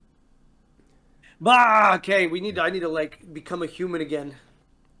Bah, okay, I need to like become a human again.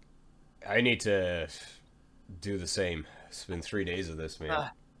 I need to do the same. It's been 3 days of this, man.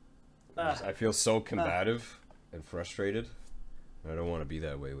 Ah, ah, I feel so ah. combative and frustrated. I don't want to be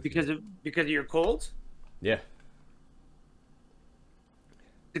that way with you. Because of your cold? Yeah.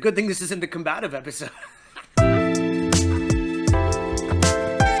 It's a good thing this isn't a combative episode.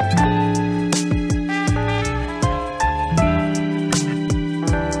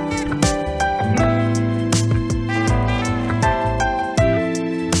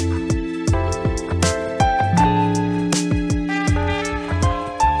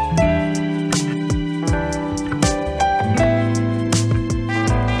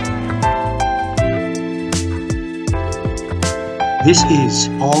 This is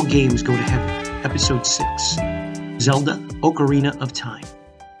All Games Go to Heaven, Episode 6, Zelda, Ocarina of Time.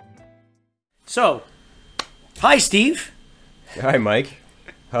 So, hi, Steve. Hi, Mike.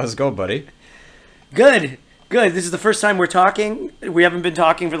 How's it going, buddy? Good. This is the first time we're talking. We haven't been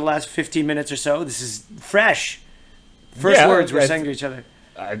talking for the last 15 minutes or so. This is fresh. First words we're saying to each other.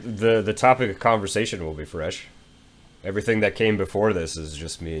 The topic of conversation will be fresh. Everything that came before this is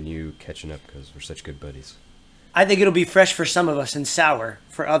just me and you catching up because we're such good buddies. I think it'll be fresh for some of us and sour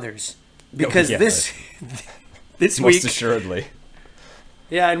for others. Because this most week... assuredly.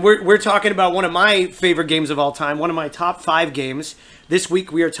 Yeah, and we're talking about one of my favorite games of all time, one of my top 5 games. This week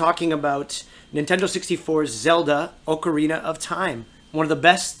we are talking about Nintendo 64's Zelda, Ocarina of Time. One of the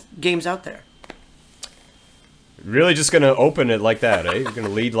best games out there. Really just going to open it like that, eh? You're going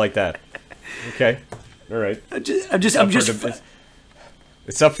to lead like that. Okay. All right. I'm just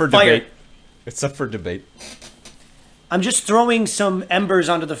It's up for debate. It's up for debate. I'm just throwing some embers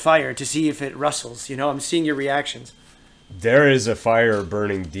onto the fire to see if it rustles. You know, I'm seeing your reactions. There is a fire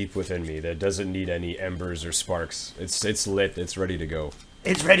burning deep within me that doesn't need any embers or sparks. It's lit. It's ready to go.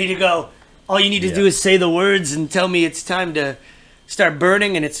 It's ready to go. All you need to do is say the words and tell me it's time to start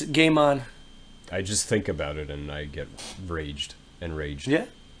burning and it's game on. I just think about it and I get enraged. Yeah?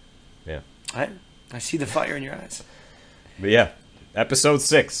 Yeah. I see the fire in your eyes. But yeah, episode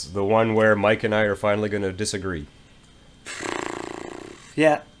 6, the one where Mike and I are finally going to disagree.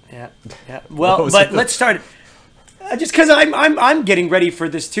 Yeah. Well, but let's start. Just because I'm getting ready for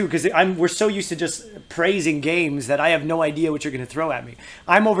this too, because we're so used to just praising games that I have no idea what you're going to throw at me.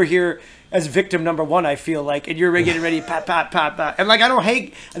 I'm over here as victim number 1. I feel like, and you're getting ready, pat, and like I don't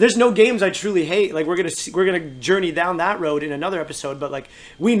hate. There's no games I truly hate. Like we're gonna journey down that road in another episode, but like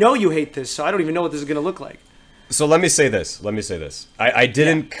we know you hate this, so I don't even know what this is going to look like. So let me say this. I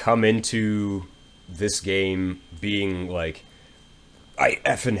didn't come into this game being like, I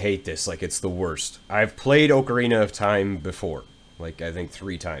effing hate this, like it's the worst. I've played Ocarina of Time before, like I think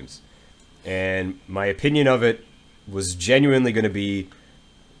 3 times. And my opinion of it was genuinely going to be,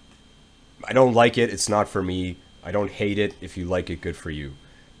 I don't like it, it's not for me. I don't hate it. If you like it, good for you.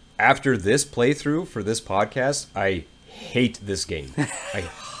 After this playthrough for this podcast, I hate this game. I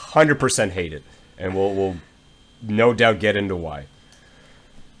 100% hate it. And we'll no doubt get into why.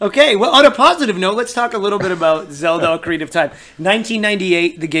 Okay, well, on a positive note, let's talk a little bit about Zelda Ocarina of Time.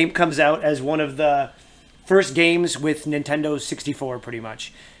 1998, the game comes out as one of the first games with Nintendo 64, pretty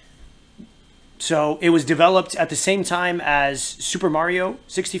much. So it was developed at the same time as Super Mario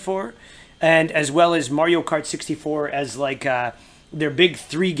 64, and as well as Mario Kart 64 as like their big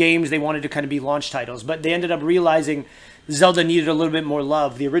 3 games they wanted to kind of be launch titles. But they ended up realizing Zelda needed a little bit more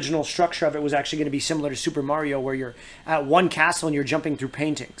love. The original structure of it was actually going to be similar to Super Mario, where you're at one castle and you're jumping through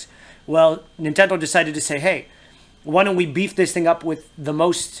paintings. Well, Nintendo decided to say, hey, why don't we beef this thing up with the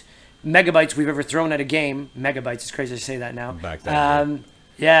most megabytes we've ever thrown at a game. Megabytes, it's crazy to say that now. Back then.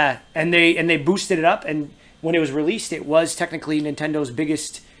 Yeah, and they boosted it up, and when it was released, it was technically Nintendo's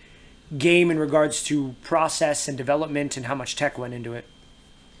biggest game in regards to process and development and how much tech went into it.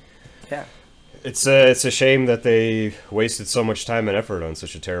 Yeah. It's a shame that they wasted so much time and effort on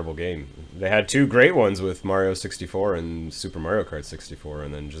such a terrible game. They had 2 great ones with Mario 64 and Super Mario Kart 64,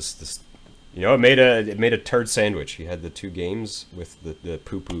 and then just this, it made a turd sandwich. You had the 2 games with the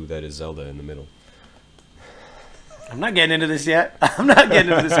poo-poo that is Zelda in the middle. I'm not getting into this yet.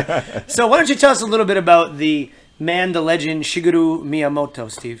 So why don't you tell us a little bit about the man, the legend, Shigeru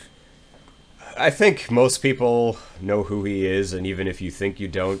Miyamoto, Steve? I think most people know who he is, and even if you think you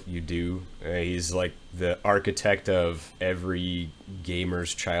don't, you do. He's like the architect of every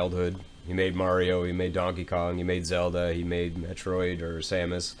gamer's childhood. He made Mario, he made Donkey Kong, he made Zelda, he made Metroid or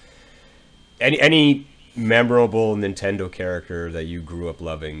Samus. Any memorable Nintendo character that you grew up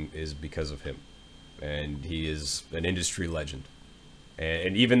loving is because of him. And he is an industry legend.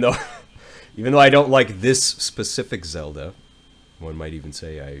 And even though I don't like this specific Zelda, one might even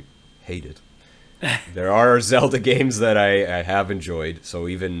say I hate it. there are Zelda games that I have enjoyed, so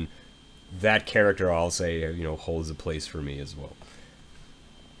even that character, I'll say, holds a place for me as well.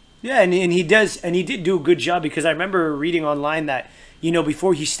 Yeah, and he does, and he did do a good job, because I remember reading online that,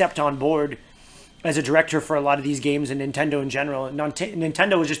 before he stepped on board as a director for a lot of these games and Nintendo in general,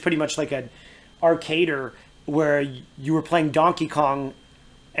 Nintendo was just pretty much like an arcader where you were playing Donkey Kong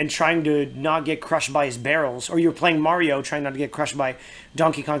and trying to not get crushed by his barrels, or you were playing Mario trying not to get crushed by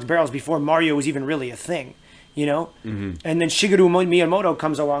Donkey Kong's barrels before Mario was even really a thing, Mm-hmm. And then Shigeru Miyamoto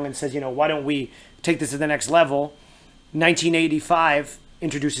comes along and says, why don't we take this to the next level? 1985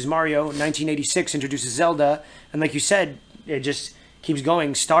 introduces Mario, 1986 introduces Zelda, and like you said, it just keeps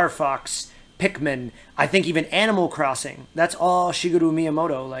going. Star Fox, Pikmin, I think even Animal Crossing. That's all Shigeru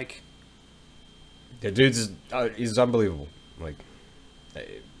Miyamoto. Like, the dude's he's unbelievable. Like,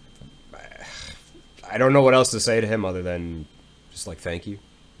 I don't know what else to say to him other than just like thank you,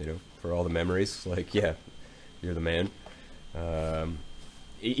 for all the memories. Like, yeah, you're the man.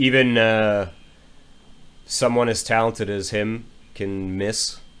 Even someone as talented as him can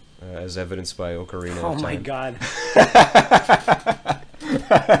miss, as evidenced by Ocarina of Time. Oh my God.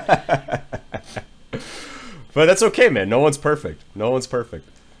 But that's okay, man. No one's perfect.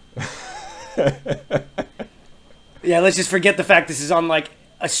 Yeah, let's just forget the fact this is on like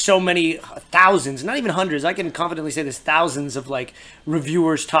so many thousands, not even hundreds. I can confidently say there's thousands of like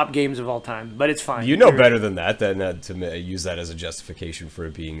reviewers' top games of all time, but it's fine. You know better than that to use that as a justification for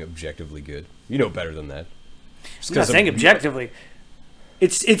it being objectively good. You know better than that. I'm not saying objectively.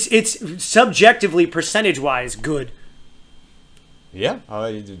 It's subjectively, percentage-wise, good. Yeah,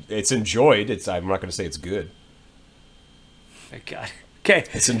 it's enjoyed. I'm not going to say it's good. Thank God. Okay.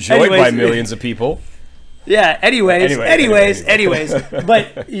 It's enjoyed by millions of people. Yeah. Anyways.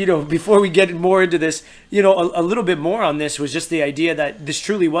 But before we get more into this, a little bit more on this was just the idea that this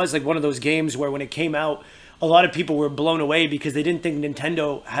truly was like one of those games where when it came out, a lot of people were blown away because they didn't think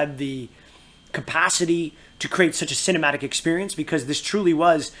Nintendo had the capacity to create such a cinematic experience, because this truly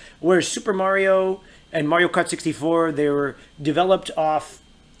was, whereas Super Mario and Mario Kart 64, they were developed off,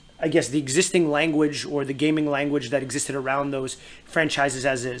 I guess, the existing language or the gaming language that existed around those franchises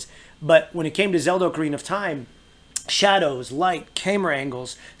as is. But when it came to Zelda Ocarina of Time, shadows, light, camera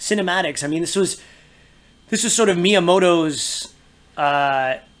angles, cinematics, I mean, this was sort of Miyamoto's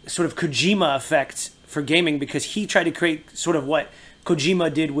sort of Kojima effect for gaming, because he tried to create sort of what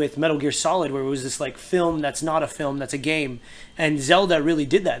Kojima did with Metal Gear Solid, where it was this like film that's not a film, that's a game. And Zelda really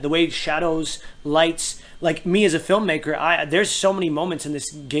did that. The way shadows, lights, like me as a filmmaker, there's so many moments in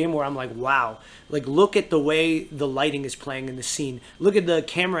this game where I'm like, wow, like look at the way the lighting is playing in the scene. Look at the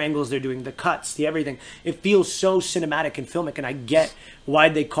camera angles they're doing, the cuts, the everything. It feels so cinematic and filmic, and I get why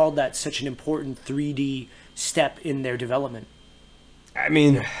they called that such an important 3D step in their development. I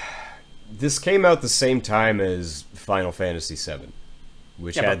mean, this came out the same time as Final Fantasy VII.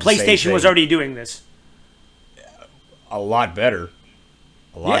 Which yeah, had but PlayStation was already doing this. A lot better.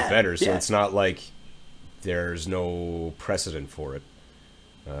 So yeah. It's not like there's no precedent for it.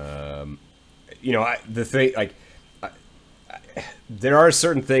 There are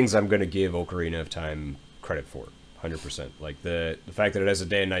certain things I'm going to give Ocarina of Time credit for, 100%. Like the fact that it has a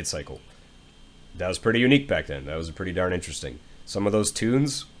day and night cycle. That was pretty unique back then. That was pretty darn interesting. Some of those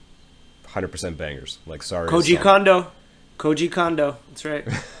tunes, 100% bangers. Like sorry, Koji Kondo, that's right.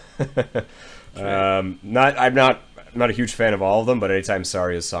 I'm not a huge fan of all of them, but anytime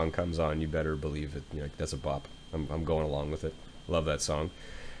Saria's song comes on, you better believe it. That's a bop. I'm going along with it. Love that song.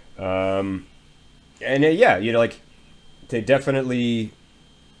 They definitely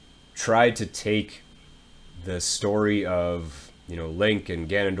tried to take the story of Link and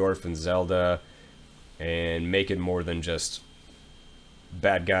Ganondorf and Zelda and make it more than just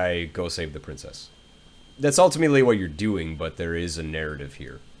bad guy go save the princess. That's ultimately what you're doing, but there is a narrative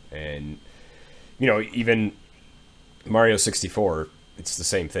here. And, even Mario 64, it's the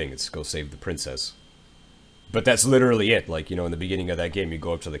same thing. It's go save the princess. But that's literally it. Like, in the beginning of that game, you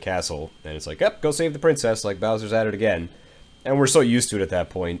go up to the castle, and it's like, yep, go save the princess. Like, Bowser's at it again. And we're so used to it at that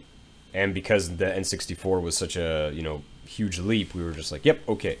point. And because the N64 was such a, huge leap, we were just like, yep,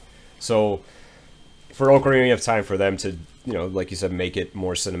 okay. So, for Ocarina of Time, for them to, like you said, make it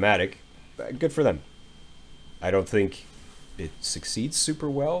more cinematic, good for them. I don't think it succeeds super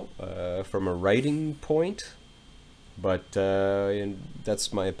well from a writing point, but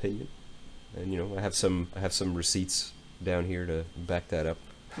that's my opinion. And I have some receipts down here to back that up.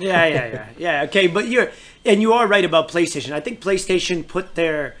 Yeah. Okay, but you are right about PlayStation. I think PlayStation put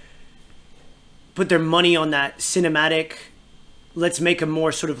their money on that cinematic let's make a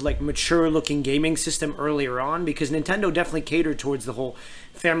more sort of like mature looking gaming system earlier on, because Nintendo definitely catered towards the whole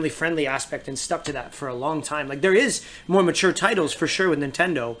family friendly aspect and stuck to that for a long time. Like there is more mature titles for sure with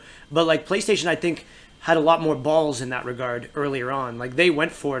Nintendo, but like PlayStation I think had a lot more balls in that regard earlier on. Like they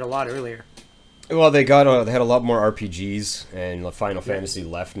went for it a lot earlier. Well, they had a lot more RPGs, and Final Fantasy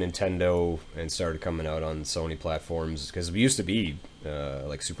left Nintendo and started coming out on Sony platforms, because it used to be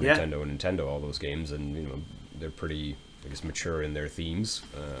like Super Nintendo and Nintendo, all those games, and you know they're pretty, I guess, mature in their themes.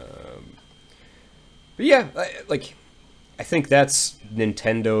 But yeah, I think that's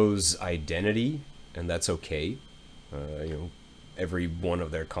Nintendo's identity, and that's okay. You know, every one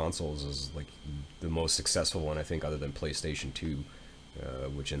of their consoles is like the most successful one, I think, other than PlayStation 2.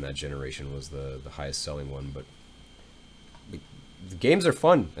 Which in that generation was the highest selling one. But the games are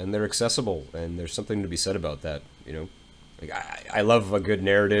fun and they're accessible, and there's something to be said about that. You know, like I love a good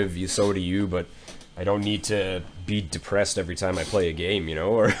narrative. So do you, but I don't need to be depressed every time I play a game. You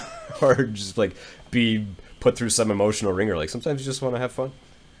know, or just like be put through some emotional ringer. Like sometimes you just want to have fun.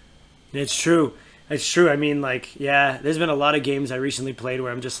 It's true. It's true. I mean, like, yeah, there's been a lot of games I recently played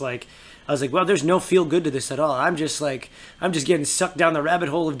where I'm just like, I was like, well, there's no feel good to this at all. I'm just getting sucked down the rabbit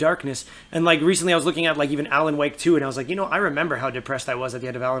hole of darkness. And like recently I was looking at like even Alan Wake 2, and I was like, you know, I remember how depressed I was at the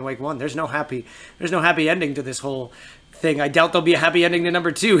end of Alan Wake 1. There's no happy ending to this whole thing. I doubt there'll be a happy ending to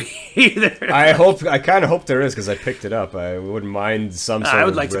number 2 either. I kind of hope there is, because I picked it up. I wouldn't mind some sort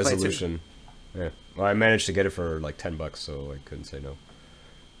of like resolution. Yeah. Well, I managed to get it for like $10, so I couldn't say no.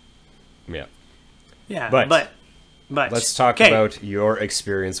 Yeah. Yeah, but let's talk about your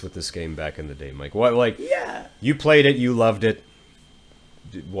experience with this game back in the day, Mike. What, like, you played it, you loved it.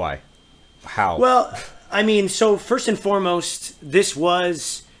 Why? How? Well, I mean, so first and foremost, this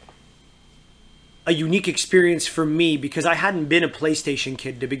was a unique experience for me because I hadn't been a PlayStation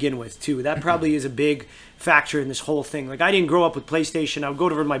kid to begin with, too. That probably is a big factor in this whole thing. Like, I didn't grow up with PlayStation. I would go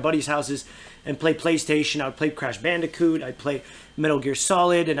over to my buddies' houses and play PlayStation. I would play Crash Bandicoot. I'd play Metal Gear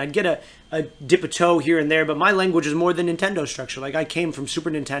Solid, and I'd get a dip a toe here and there, but my language is more the Nintendo structure. Like, I came from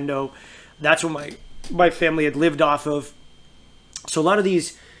Super Nintendo. That's what my family had lived off of. So a lot of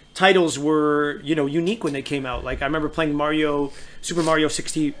these titles were, you know, unique when they came out. Like, I remember playing Super Mario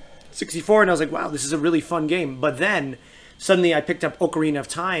 64, and I was like, wow, this is a really fun game. But then suddenly I picked up Ocarina of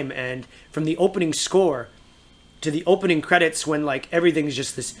Time, and from the opening score to the opening credits, when like everything's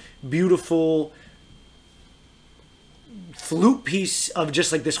just this beautiful flute piece of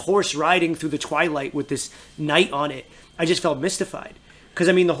just like this horse riding through the twilight with this knight on it, I just felt mystified. Because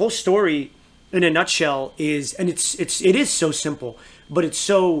I mean, the whole story in a nutshell is, and it is so simple, but it's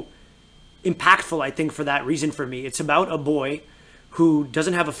so impactful, I think, for that reason for me. It's about a boy who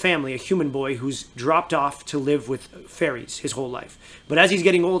doesn't have a family, a human boy who's dropped off to live with fairies his whole life. But as he's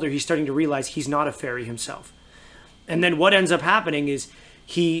getting older, he's starting to realize he's not a fairy himself. And then what ends up happening is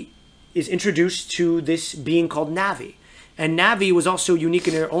he is introduced to this being called Navi. And Navi was also unique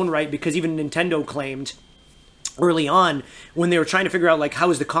in their own right, because even Nintendo claimed early on, when they were trying to figure out like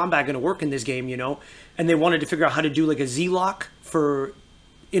how is the combat going to work in this game, you know, and they wanted to figure out how to do like a Z-lock for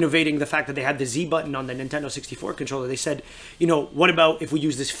innovating the fact that they had the Z button on the Nintendo 64 controller. They said, you know, what about if we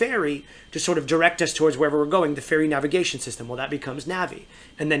use this fairy to sort of direct us towards wherever we're going, the fairy navigation system? Well, that becomes Navi.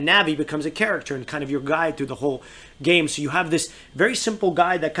 And then Navi becomes a character and kind of your guide through the whole game. So you have this very simple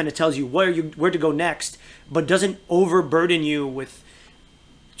guide that kind of tells you where to go next, but doesn't overburden you with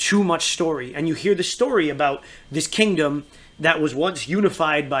too much story. And you hear the story about this kingdom that was once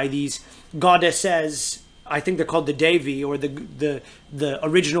unified by these goddesses. I think they're called the Devi, or the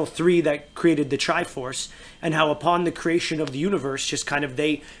original three that created the Triforce, and how upon the creation of the universe, just kind of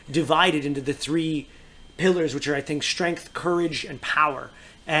they divided into the three pillars, which are, I think, strength, courage, and power.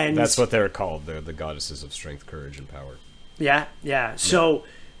 And that's what they're called. They're the goddesses of strength, courage, and power. Yeah. So,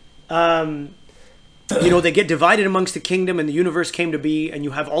 you know, they get divided amongst the kingdom, and the universe came to be, and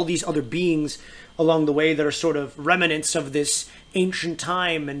you have all these other beings along the way that are sort of remnants of this ancient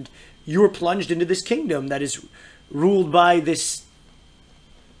time, and you are plunged into this kingdom that is ruled by this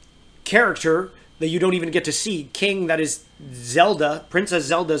character that you don't even get to see. King, that is Zelda, Princess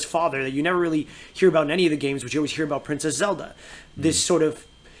Zelda's father, that you never really hear about in any of the games, but you always hear about Princess Zelda. This sort of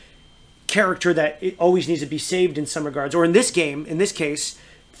character that it always needs to be saved in some regards. Or in this game, in this case,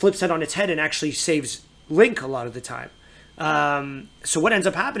 flips it on its head and actually saves Link a lot of the time. So what ends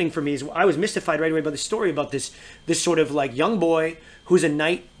up happening for me is I was mystified right away by the story about this sort of like young boy who's a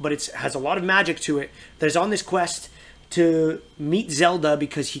knight, but it has a lot of magic to it, that is on this quest to meet Zelda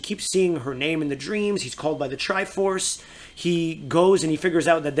because he keeps seeing her name in the dreams. He's called by the Triforce. He goes and he figures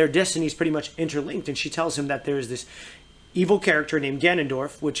out that their destiny is pretty much interlinked, and she tells him that there's this evil character named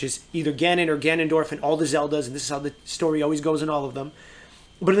Ganondorf, which is either Ganon or Ganondorf in all the Zeldas, and this is how the story always goes in all of them.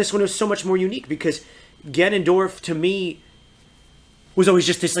 But in this one, it was so much more unique because Ganondorf, to me, was always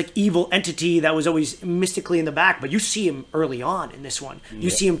just this like evil entity that was always mystically in the back. But you see him early on in this one. You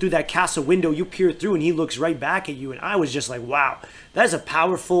see him through that castle window. You peer through, and he looks right back at you. And I was just like, wow, that is a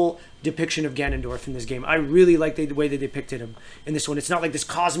powerful depiction of Ganondorf in this game. I really like the way they depicted him in this one. It's not like this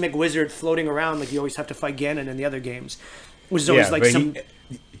cosmic wizard floating around like you always have to fight Ganon in the other games. Which is always like some.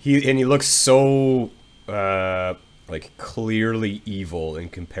 He looks so like clearly evil in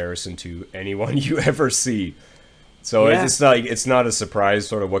comparison to anyone you ever see. So it's not a surprise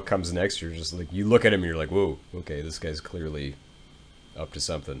sort of what comes next. You're just like, you look at him and you're like, whoa, okay, this guy's clearly up to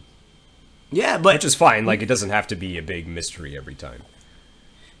something. Yeah, but which is fine. Like, it doesn't have to be a big mystery every time.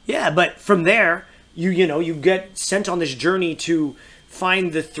 Yeah, but from there, you get sent on this journey to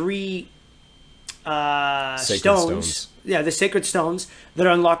find the three stones. Yeah, the sacred stones that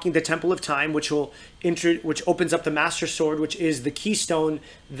are unlocking the Temple of Time, which opens up the Master Sword, which is the keystone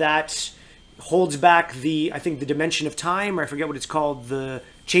that holds back the Dimension of Time, or I forget what it's called, the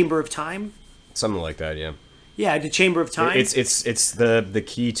Chamber of Time. Something like that, yeah. Yeah, the Chamber of Time. It's the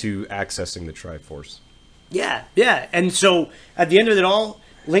key to accessing the Triforce. Yeah. And so at the end of it all,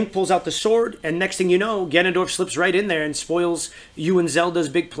 Link pulls out the sword, and next thing you know, Ganondorf slips right in there and spoils you and Zelda's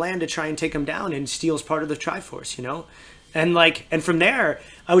big plan to try and take him down and steals part of the Triforce, And from there,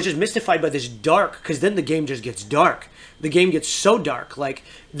 I was just mystified by this dark, because then the game just gets dark. The game gets so dark. Like,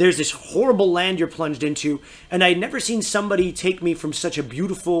 there's this horrible land you're plunged into, and I'd never seen somebody take me from such a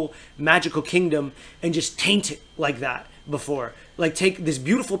beautiful, magical kingdom and just taint it like that before. Like, take this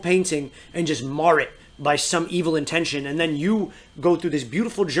beautiful painting and just mar it by some evil intention, and then you go through this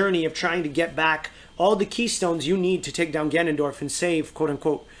beautiful journey of trying to get back all the keystones you need to take down Ganondorf and save,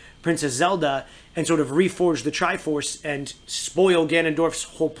 quote-unquote, Princess Zelda, and sort of reforge the Triforce and spoil Ganondorf's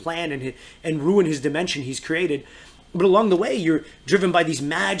whole plan and ruin his dimension he's created. But along the way, you're driven by these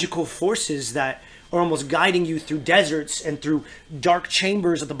magical forces that are almost guiding you through deserts and through dark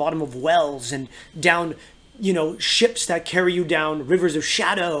chambers at the bottom of wells and down, ships that carry you down rivers of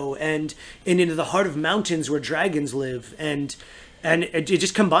shadow and into the heart of mountains where dragons live. And it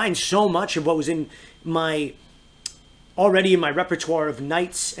just combines so much of what was already in my repertoire of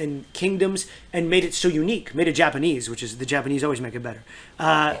knights and kingdoms and made it so unique, made it Japanese, which is the Japanese always make it better.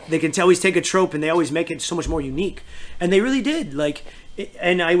 They can always take a trope and they always make it so much more unique. And they really did.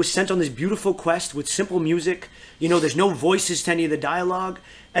 And I was sent on this beautiful quest with simple music. There's no voices to any of the dialogue.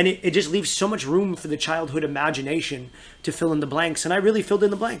 And it just leaves so much room for the childhood imagination to fill in the blanks. And I really filled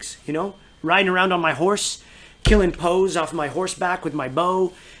in the blanks, riding around on my horse, killing Poes off my horseback with my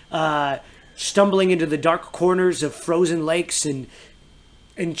bow, stumbling into the dark corners of frozen lakes and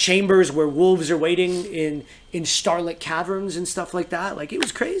chambers where wolves are waiting in starlit caverns and stuff like that. Like, it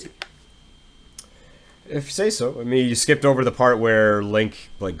was crazy. If you say so. I mean, you skipped over the part where Link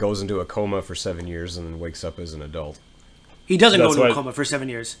goes into a coma for 7 years and then wakes up as an adult. He doesn't go into a coma for 7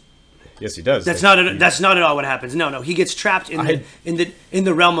 years. Yes, he does. That's not at all what happens. No. He gets trapped in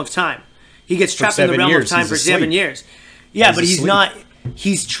the realm of time. He gets trapped in the realm of time for 7 years. Yeah, but he's not.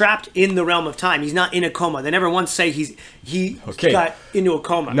 He's trapped in the realm of time. He's not in a coma. They never once say he got into a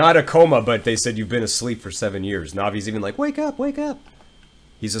coma. Not a coma, but they said you've been asleep for 7 years. Navi's even like, wake up, wake up.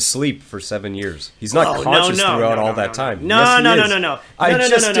 He's asleep for 7 years. He's not conscious throughout all that time. No. I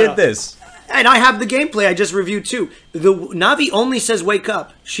just did this. And I have the gameplay I just reviewed too. Navi only says wake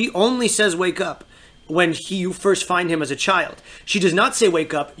up. She only says wake up when you first find him as a child. She does not say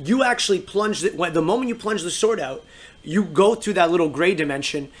wake up. You actually plunge the moment you plunge the sword out, you go through that little gray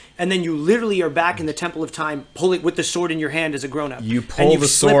dimension, and then you literally are back in the Temple of Time, pull it with the sword in your hand as a grown-up. You pull the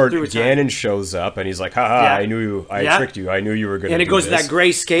sword, Ganon shows up, and he's like, haha, yeah. I knew you, I tricked you, I knew you were going to do this. And it goes to that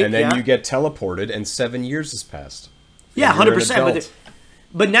gray scape, and then you get teleported, and 7 years has passed. Yeah, 100%.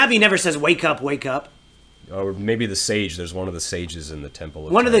 But Navi never says, wake up, wake up. Or maybe the sage, there's one of the sages in the Temple of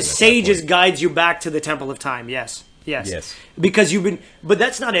Time. One of the sages guides you back to the Temple of Time, yes. Because but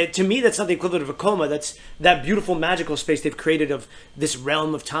that's not it. To me, that's not the equivalent of a coma. That's that beautiful magical space they've created of this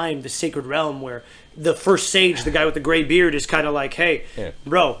realm of time, the sacred realm, where the first sage, the guy with the gray beard, is kind of like, hey,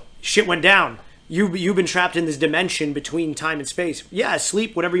 bro, shit went down. You've been trapped in this dimension between time and space. Yeah,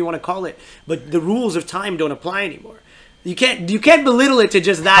 sleep, whatever you want to call it. But the rules of time don't apply anymore. You can't belittle it to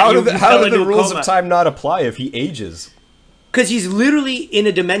just that. How do the rules of time not apply if he ages? Because he's literally in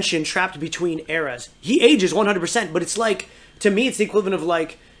a dimension trapped between eras. He ages 100%, but it's like, to me, it's the equivalent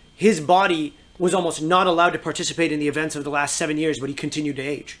of his body was almost not allowed to participate in the events of the last 7 years, but he continued to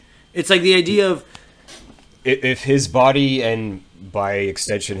age. It's like the idea of if his body and by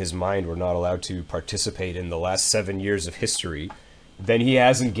extension his mind were not allowed to participate in the last 7 years of history, then he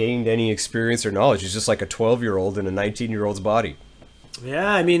hasn't gained any experience or knowledge. He's just like a 12-year-old in a 19-year-old's body.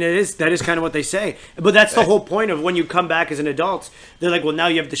 Yeah, I mean, that is kind of what they say. But that's the whole point of when you come back as an adult. They're like, well, now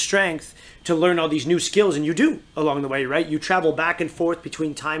you have the strength to learn all these new skills, and you do along the way, right? You travel back and forth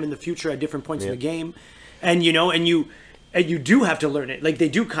between time and the future at different points in the game, and you do have to learn it. Like, they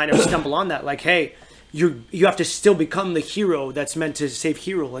do kind of stumble on that, like, hey, you have to still become the hero that's meant to save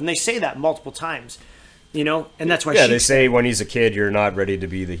Hyrule, and they say that multiple times. And that's why. Yeah, they say when he's a kid, you're not ready to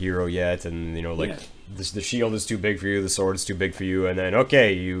be the hero yet, and the shield is too big for you, the sword is too big for you, and then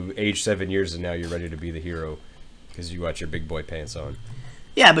okay, you age 7 years, and now you're ready to be the hero because you got your big boy pants on.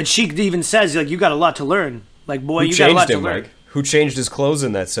 Yeah, but Sheik even says like you got a lot to learn. Like boy, you got a lot to learn. Mike? Who changed his clothes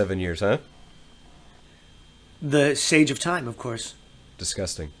in that 7 years, huh? The Sage of Time, of course.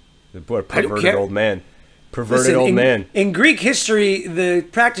 Disgusting. The poor perverted old man. Perverted old man. In Greek history, the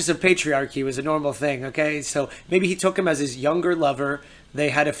practice of patriarchy was a normal thing, okay? So maybe he took him as his younger lover. They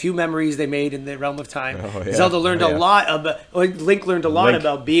had a few memories they made in the realm of time. Oh, yeah. Zelda learned a lot about, Link learned a lot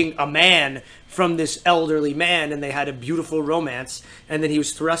about being a man from this elderly man, and they had a beautiful romance. And then he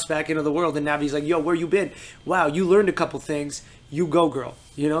was thrust back into the world, and now he's like, yo, where you been? Wow, you learned a couple things. You go, girl,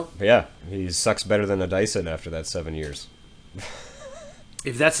 Yeah, he sucks better than a Dyson after that 7 years.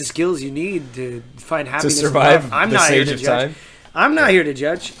 If that's the skills you need to find happiness to survive I'm the not Sage here of to judge. Time. I'm not here to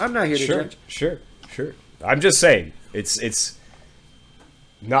judge. I'm not here to judge. Sure. I'm just saying it's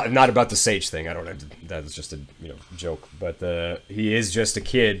not about the Sage thing. I don't have to, that's just a joke. But he is just a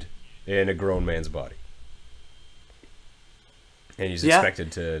kid in a grown man's body, and he's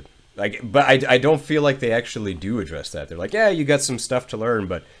expected to But I don't feel like they actually do address that. They're like, yeah, you got some stuff to learn,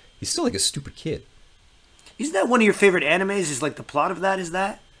 but he's still like a stupid kid. Isn't that one of your favorite animes? Is like the plot of that? Is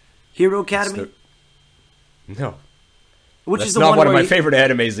that Hero Academy? No. Which That's is the not one of my favorite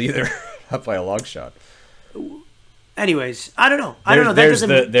animes either. Not by a long shot. Anyways, I don't know.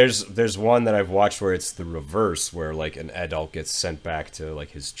 That there's one that I've watched where it's the reverse, where like an adult gets sent back to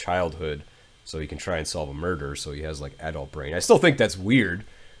like his childhood so he can try and solve a murder, so he has like adult brain. I still think that's weird,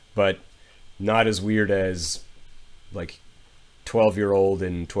 but not as weird as like 12-year-old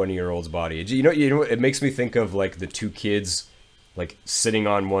and 20-year-old's body. It makes me think of like the two kids like sitting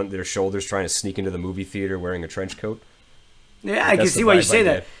on their shoulders trying to sneak into the movie theater wearing a trench coat. Yeah, I can see why you say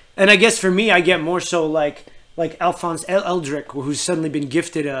that. And I guess for me, I get more so like Alphonse Eldrick, who's suddenly been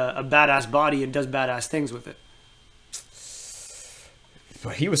gifted a badass body and does badass things with it.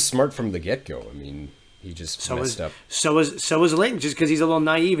 But he was smart from the get-go. I mean, he just messed up. So was Link, just because he's a little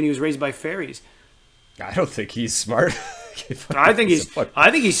naive and he was raised by fairies. I don't think he's smart. I think he's smart. I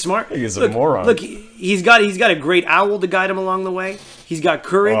think he's a moron. Look, he's got a great owl to guide him along the way. He's got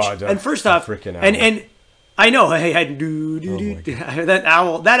courage. And first off, and I know, that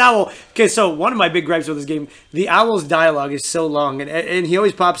owl. Okay, so one of my big gripes with this game, the owl's dialogue is so long, and he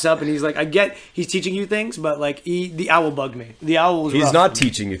always pops up, and he's like, I get he's teaching you things, but like the owl bugged me. The owl was. He's not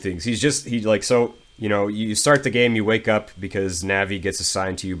teaching you things. You start the game, you wake up because Navi gets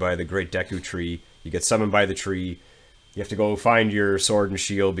assigned to you by the Great Deku Tree. You get summoned by the tree. You have to go find your sword and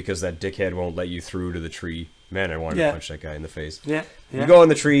shield because that dickhead won't let you through to the tree. Man, I wanted to punch that guy in the face. Yeah. You go in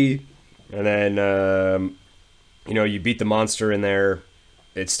the tree, and then, you beat the monster in there.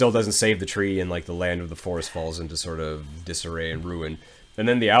 It still doesn't save the tree, and, like, the land of the forest falls into sort of disarray and ruin. And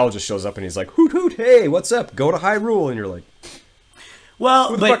then the owl just shows up, and he's like, hoot, hoot, hey, what's up? Go to Hyrule. And you're like, well,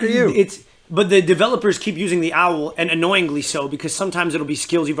 who the fuck are you? But the developers keep using the owl, and annoyingly so, because sometimes it'll be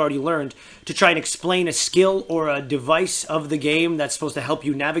skills you've already learned, to try and explain a skill or a device of the game that's supposed to help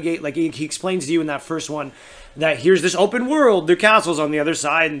you navigate. Like, he explains to you in that first one that here's this open world, there are castles on the other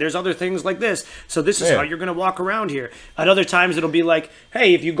side, and there's other things like this. So this is how you're going to walk around here. At other times, it'll be like,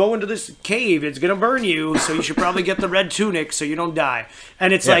 hey, if you go into this cave, it's going to burn you, so you should probably get the red tunic so you don't die.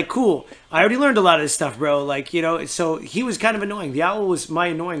 And it's like, cool, I already learned a lot of this stuff, bro. Like, so he was kind of annoying. The owl was my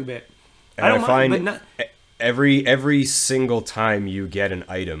annoying bit. And I find every single time you get an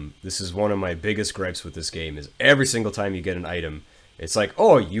item, this is one of my biggest gripes with this game, is every single time you get an item, it's like,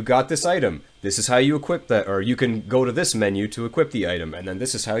 oh, you got this item. This is how you equip that, or you can go to this menu to equip the item, and then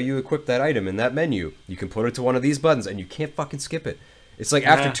this is how you equip that item in that menu. You can put it to one of these buttons, and you can't fucking skip it. It's like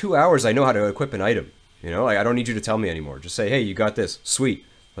after 2 hours, I know how to equip an item. Like I don't need you to tell me anymore. Just say, hey, you got this. Sweet.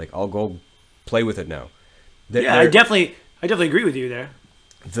 Like I'll go play with it now. I definitely agree with you there.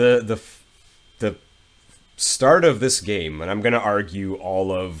 The start of this game, and I'm going to argue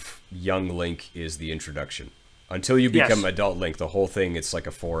all of young Link is the introduction. Until you become adult Link, the whole thing, it's like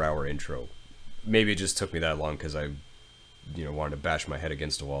a 4-hour intro. Maybe it just took me that long because I wanted to bash my head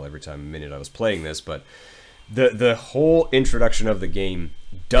against a wall every minute I was playing this, but The whole introduction of the game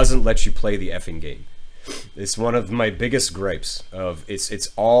doesn't let you play the effing game. It's one of my biggest gripes of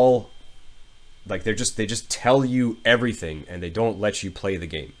it's all like they just tell you everything and they don't let you play the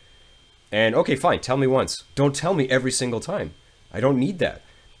game. And okay, fine, tell me once. Don't tell me every single time. I don't need that.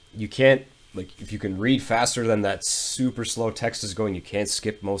 You can't, like, if you can read faster than that super slow text is going, you can't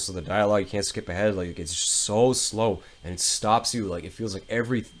skip most of the dialogue, you can't skip ahead. Like, it's just so slow and it stops you. Like, it feels like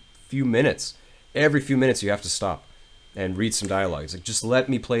every few minutes you have to stop and read some dialogue. It's like, just let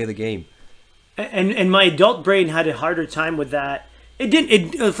me play the game. And my adult brain had a harder time with that.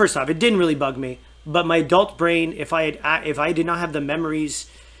 First off, it didn't really bug me. But my adult brain, if I did not have the memories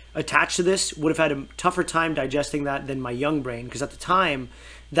attached to this, would have had a tougher time digesting that than my young brain. Because at the time,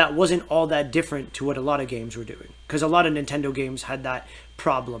 that wasn't all that different to what a lot of games were doing. Because a lot of Nintendo games had that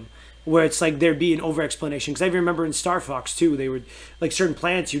problem, where it's like there'd be an over-explanation. Because I remember in Star Fox too, they would, like, certain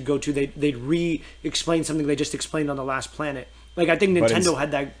planets you'd go to, they'd re-explain something they just explained on the last planet. Like, I think Nintendo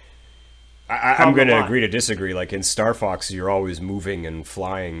had that. I'm going to agree to disagree. Like, in Star Fox, you're always moving and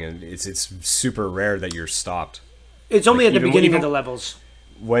flying, and it's super rare that you're stopped. It's only at the beginning of the levels.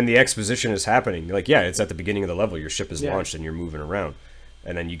 When the exposition is happening, like, yeah, it's at the beginning of the level. Your ship is launched and you're moving around.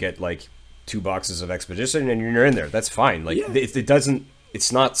 And then you get, like, 2 boxes of expedition and you're in there. That's fine. Like, it doesn't,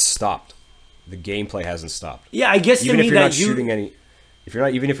 it's not stopped. The gameplay hasn't stopped. Yeah, I guess even if you're not shooting any,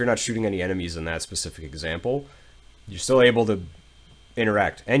 even if you're not shooting any enemies in that specific example, you're still able to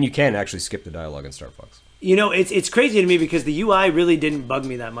interact, and you can actually skip the dialogue in Star Fox. You know, it's crazy to me because the UI really didn't bug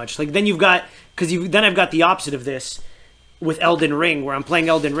me that much. Like, then then I've got the opposite of this with Elden Ring, where I'm playing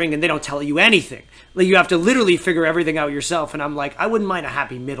Elden Ring and they don't tell you anything. Like, you have to literally figure everything out yourself, and I'm like, I wouldn't mind a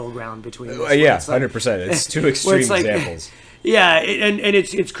happy middle ground between this. Yeah, 100%. It's two extreme examples. Yeah, and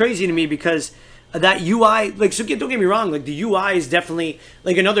it's crazy to me because that UI, like, so don't get me wrong, like, the UI is definitely,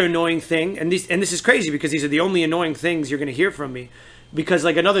 like, another annoying thing, and this is crazy because these are the only annoying things you're going to hear from me. Because,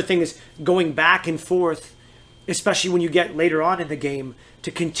 like, another thing is going back and forth, especially when you get later on in the game,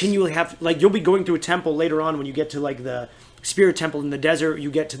 to continually have, like, you'll be going through a temple later on when you get to, like, the Spirit Temple in the desert,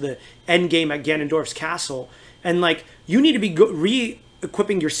 you get to the end game at Ganondorf's castle, and, like, you need to be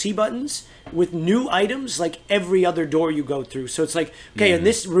re-equipping your C buttons with new items, like, every other door you go through. So it's like, okay, in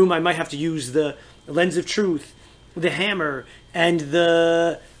this room I might have to use the Lens of Truth, the hammer, and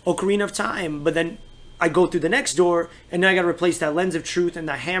the Ocarina of Time, but then I go through the next door, and then I got to replace that Lens of Truth and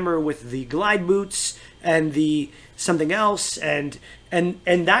the hammer with the glide boots and the something else, and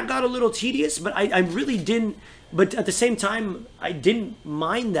that got a little tedious. But I really didn't. But at the same time, I didn't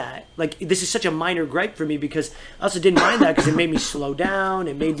mind that. Like, this is such a minor gripe for me because I also didn't mind that because it made me slow down.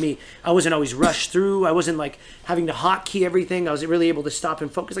 I wasn't always rushed through. I wasn't, like, having to hotkey everything. I was really able to stop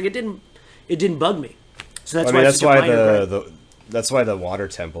and focus. Like, it didn't bug me. So that's why the water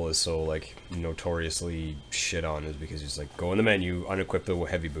temple is so, like, notoriously shit on, is because you just, like, go in the menu, unequip the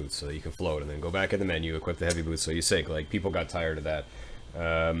heavy boots so that you can float, and then go back in the menu, equip the heavy boots so you sink. Like, people got tired of that.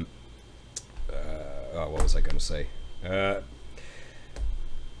 What was I going to say?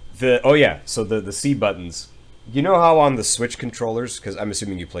 So the C buttons. You know how on the Switch controllers, because I'm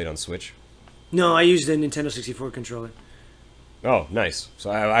assuming you played on Switch? No, I used a Nintendo 64 controller. Oh, nice. So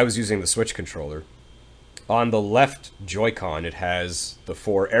I was using the Switch controller. On the left Joy-Con, it has the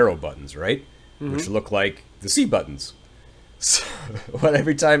 4 arrow buttons, right? Mm-hmm. Which look like the C buttons. So, but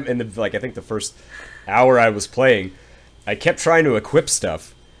every time I think the first hour I was playing, I kept trying to equip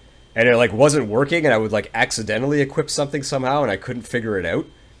stuff, and it, like, wasn't working, and I would, like, accidentally equip something somehow, and I couldn't figure it out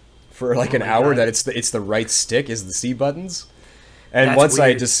for, like, an hour. God. That it's the right stick is the C buttons. And once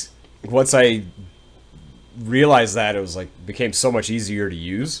I realized that, it was, like, became so much easier to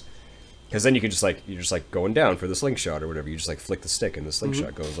use. Because then you can you're just like going down for the slingshot or whatever. You just, like, flick the stick and the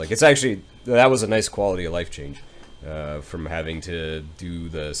slingshot goes. Like, it's actually, that was a nice quality of life change from having to do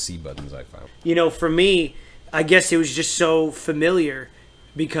the C buttons, I found. You know, for me, I guess it was just so familiar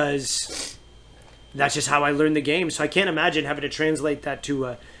because that's just how I learned the game. So I can't imagine having to translate that to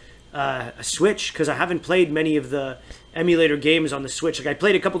a Switch, because I haven't played many of the emulator games on the Switch. Like, I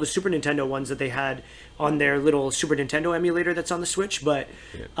played a couple of the Super Nintendo ones that they had on their little Super Nintendo emulator that's on the Switch, but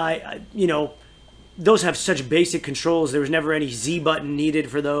I those have such basic controls. There was never any Z button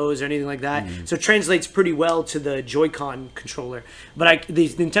needed for those or anything like that. So it translates pretty well to the Joy-Con controller. But the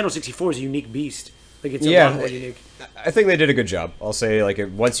Nintendo 64 is a unique beast. Like, it's a lot more unique. I think they did a good job. I'll say, like,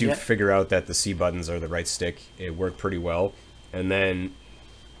 once you figure out that the C buttons are the right stick, it worked pretty well. And then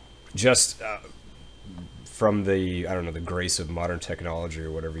just from the grace of modern technology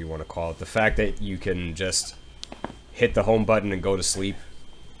or whatever you want to call it, the fact that you can just hit the home button and go to sleep,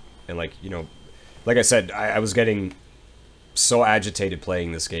 and, like, like I said, I was getting so agitated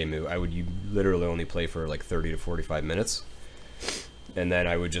playing this game. You literally only play for like 30 to 45 minutes, and then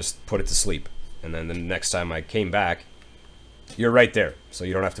I would just put it to sleep. And then the next time I came back, you're right there, so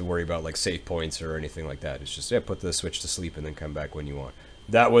you don't have to worry about like save points or anything like that. It's just put the Switch to sleep and then come back when you want.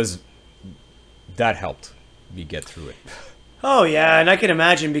 That helped me get through it. Oh yeah, and I can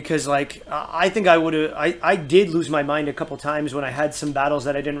imagine because like I think I would have I did lose my mind a couple times when I had some battles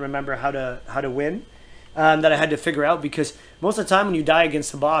that I didn't remember how to win, that I had to figure out, because most of the time when you die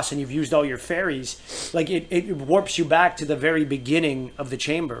against the boss and you've used all your fairies, like it warps you back to the very beginning of the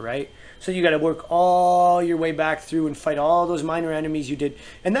chamber, right? So you got to work all your way back through and fight all those minor enemies you did,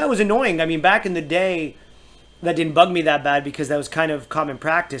 and that was annoying. I mean, back in the day, that didn't bug me that bad because that was kind of common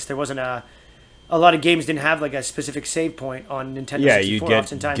practice. There wasn't a lot of games didn't have like a specific save point on Nintendo 64. Yeah, you'd get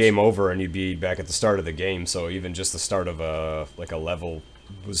oftentimes. Game over and you'd be back at the start of the game. So even just the start of a level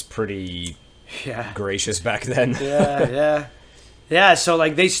was pretty gracious back then. Yeah. So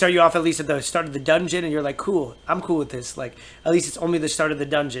like they start you off at least at the start of the dungeon, and you're like, cool, I'm cool with this. Like at least it's only the start of the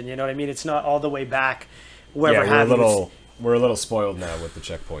dungeon. You know what I mean? It's not all the way back. Wherever we're a little spoiled now with the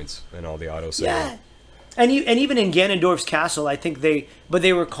checkpoints and all the auto saving. Yeah. And even in Ganondorf's castle, I think they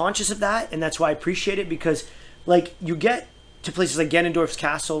were conscious of that, and that's why I appreciate it, because like you get to places like Ganondorf's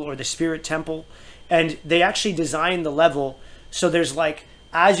castle or the Spirit Temple, and they actually design the level so there's like,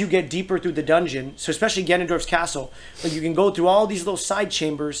 as you get deeper through the dungeon, so especially Ganondorf's castle, like you can go through all these little side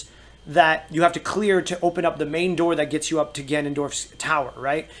chambers that you have to clear to open up the main door that gets you up to Ganondorf's tower,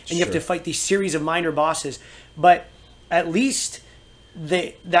 right? And you have to fight these series of minor bosses, but at least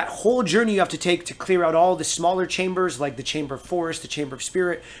that whole journey you have to take to clear out all the smaller chambers, like the Chamber of Forest, the Chamber of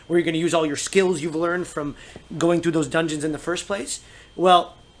Spirit, where you're going to use all your skills you've learned from going through those dungeons in the first place.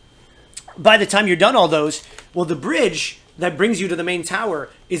 Well, by the time you're done all those, the bridge that brings you to the main tower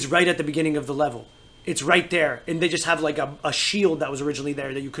is right at the beginning of the level. It's right there, and they just have like a shield that was originally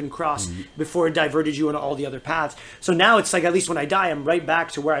there that you couldn't cross before it diverted you on all the other paths. So now it's like, at least when I die, I'm right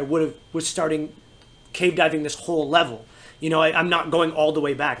back to where I was starting cave diving this whole level. You know, I'm not going all the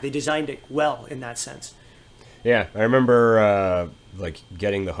way back. They designed it well in that sense. Yeah, I remember like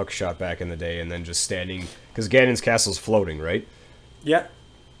getting the hook shot back in the day, and then just standing, because Ganon's castle's floating, right? Yeah.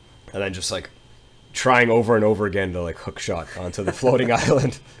 And then just like trying over and over again to like hook shot onto the floating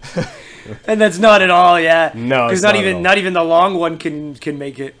island. And that's not at all, No, because not even the long one can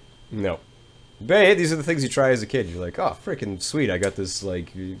make it. No. But hey, these are the things you try as a kid. You're like, oh, freaking sweet! I got this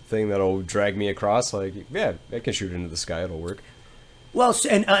like thing that'll drag me across. Like, yeah, I can shoot into the sky. It'll work. Well,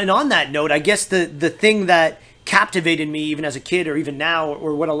 and on that note, I guess the thing that captivated me even as a kid, or even now,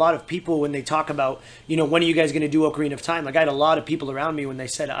 or what a lot of people when they talk about, you know, when are you guys going to do Ocarina of Time? Like, I had a lot of people around me when they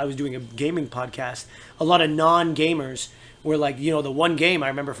said I was doing a gaming podcast. A lot of non-gamers were like, you know, the one game I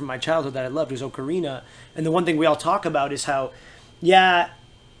remember from my childhood that I loved was Ocarina, and the one thing we all talk about is how,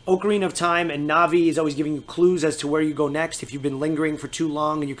 Ocarina of Time and Navi is always giving you clues as to where you go next. If you've been lingering for too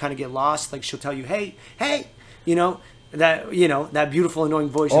long and you kind of get lost, like she'll tell you, hey, that beautiful annoying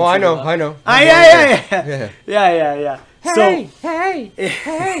voice. Oh, I know. Yeah.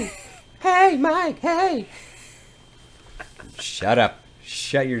 Hey, Mike, hey. Shut up.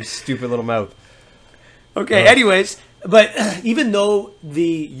 Shut your stupid little mouth. Okay, anyways, but even though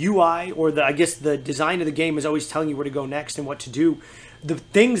the UI or I guess the design of the game is always telling you where to go next and what to do, the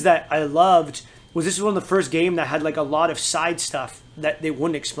things that I loved was this was one of the first game that had like a lot of side stuff that they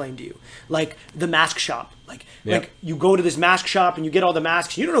wouldn't explain to you. Like the mask shop. Like you go to this mask shop and you get all the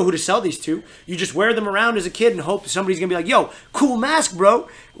masks. You don't know who to sell these to. You just wear them around as a kid and hope somebody's going to be like, yo, cool mask, bro.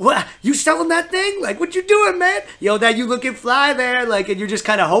 What? You selling that thing? Like, what you doing, man? Yo, that you looking fly there. Like, and you're just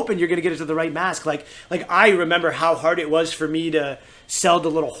kind of hoping you're going to get it to the right mask. Like I remember how hard it was for me to sell the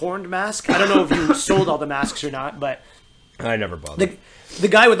little horned mask. I don't know if you sold all the masks or not, but I never bothered. The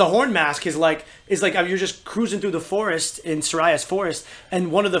guy with the horn mask is like you're just cruising through the forest in Soraya's forest,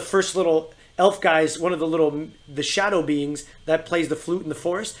 and one of the first little elf guys, one of the shadow beings that plays the flute in the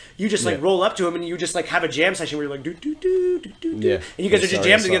forest, you just like roll up to him and you just like have a jam session where you're like do do do do do do, and you guys are just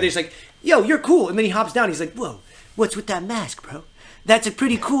jamming together. He's like, yo, you're cool, and then he hops down. He's like, whoa, what's with that mask, bro? That's a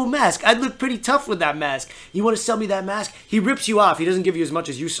pretty cool mask. I'd look pretty tough with that mask. You want to sell me that mask? He rips you off. He doesn't give you as much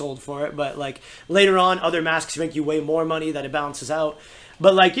as you sold for it, but like later on, other masks make you way more money that it balances out.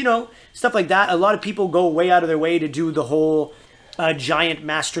 But like, you know, stuff like that. A lot of people go way out of their way to do the whole giant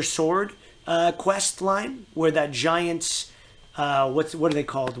master sword quest line, where that giant's what are they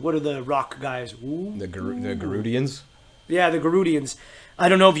called? What are the rock guys? Ooh. The Garudians? Yeah, the Garudians. I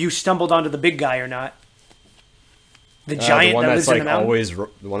don't know if you stumbled onto the big guy or not. The giant that lives in the mountain?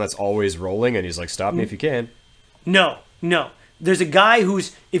 The one that's always rolling, and he's like, stop me if you can. No. There's a guy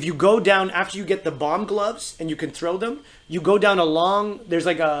who's, if you go down after you get the bomb gloves and you can throw them, you go down a long, there's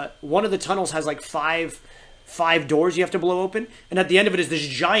like one of the tunnels has like five doors you have to blow open. And at the end of it is this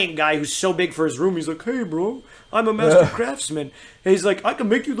giant guy who's so big for his room. He's like, hey, bro, I'm a master craftsman. And he's like, I can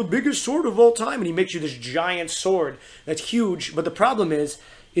make you the biggest sword of all time. And he makes you this giant sword that's huge. But the problem is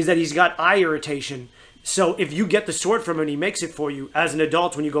that he's got eye irritation. So if you get the sword from him and he makes it for you, as an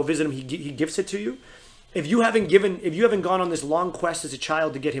adult, when you go visit him, he gifts it to you. If you haven't gone on this long quest as a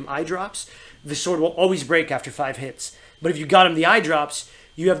child to get him eye drops, the sword will always break after 5 hits. But if you got him the eye drops,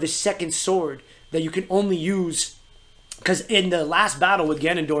 you have this second sword that you can only use, because in the last battle with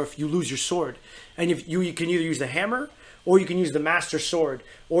Ganondorf, you lose your sword. And if you can either use the hammer or you can use the master sword,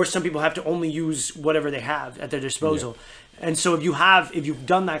 or some people have to only use whatever they have at their disposal. Yeah. And so if you've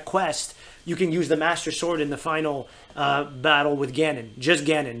done that quest, you can use the master sword in the final battle with Ganon. Just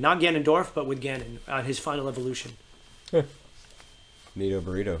Ganon. Not Ganondorf, but with Ganon on his final evolution. Neato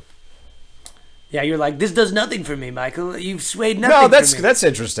burrito. Yeah, you're like, this does nothing for me, Michael. You've swayed nothing for me. That's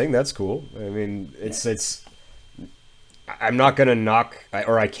interesting. That's cool. I mean, it's I'm not going to knock,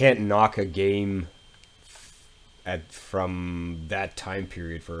 or I can't knock a game from that time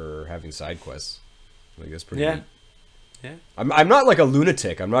period for having side quests. Like, that's pretty neat. Yeah. I'm not like a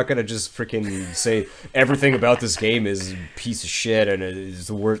lunatic. I'm not gonna just freaking say everything about this game is a piece of shit and it is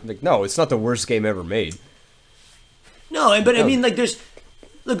the worst. Like, no, it's not the worst game ever made. No, but I mean, like, there's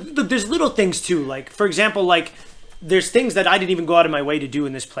little things too. Like, for example, like, there's things that I didn't even go out of my way to do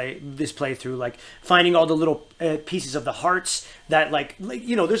in this playthrough, like finding all the little pieces of the hearts that, like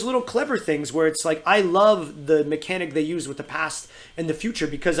there's little clever things where it's like, I love the mechanic they use with the past and the future,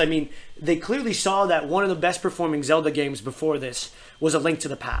 because I mean, they clearly saw that one of the best performing Zelda games before this was A Link to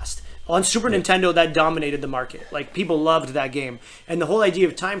the Past. On Super Nintendo, that dominated the market. Like, people loved that game, and the whole idea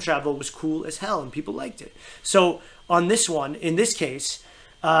of time travel was cool as hell, and people liked it. So on this one, in this case,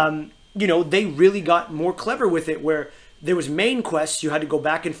 they really got more clever with it, where there was main quests you had to go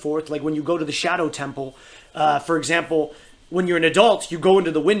back and forth. Like when you go to the Shadow Temple, for example, when you're an adult, you go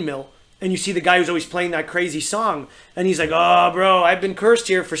into the windmill and you see the guy who's always playing that crazy song. And he's like, oh, bro, I've been cursed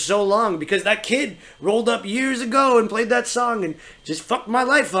here for so long because that kid rolled up years ago and played that song and just fucked my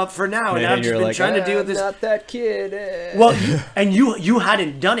life up for now. And I've just been trying to deal with this. Not that kid. Well, you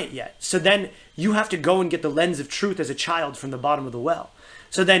hadn't done it yet. So then you have to go and get the lens of truth as a child from the bottom of the well.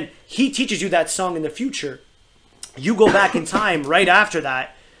 So then he teaches you that song in the future. You go back in time right after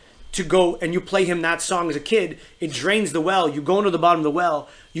that to go and you play him that song as a kid. It drains the well. You go into the bottom of the well.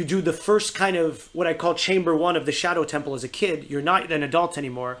 You do the first kind of what I call chamber 1 of the Shadow Temple as a kid. You're not an adult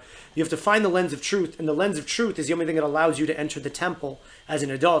anymore. You have to find the lens of truth. And the lens of truth is the only thing that allows you to enter the temple as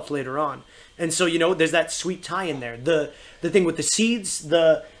an adult later on. And so, there's that sweet tie in there. The thing with the seeds,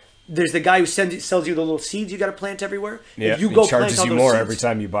 there's the guy who sells you the little seeds you got to plant everywhere. Yeah, if you go he charges plant you all more those seeds, every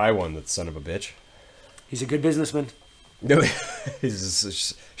time you buy one. That son of a bitch. He's a good businessman. No, he's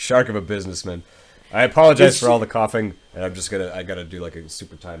a shark of a businessman. I apologize for all the coughing, and I gotta do like a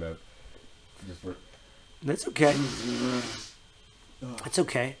super timeout. That's okay. That's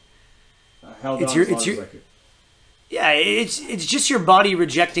okay. Yeah, it's just your body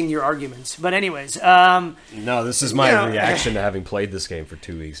rejecting your arguments. But anyways, no, this is my reaction to having played this game for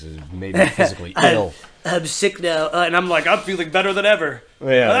 2 weeks. It made me physically ill. I'm sick now, and I'm like, I'm feeling better than ever.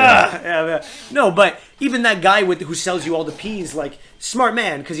 Yeah. No, but even that guy who sells you all the peas, like, smart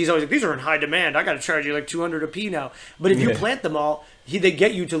man, because he's always like, these are in high demand. I got to charge you like 200 a pea now. But if you plant them all, they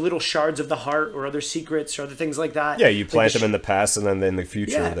get you to little shards of the heart or other secrets or other things like that. Yeah, you plant them in the past, and then in the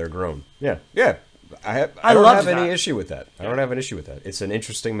future they're grown. Yeah. I don't have any issue with that. I don't have an issue with that. It's an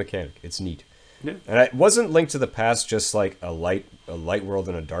interesting mechanic. It's neat. Yeah. And it wasn't Link to the Past just like a light world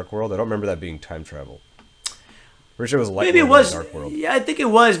and a dark world. I don't remember that being time travel. Pretty sure it was light Maybe world it was. And dark world. Yeah, I think it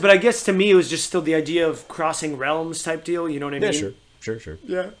was, but I guess to me it was just still the idea of crossing realms type deal. You know what I mean? Yeah, sure.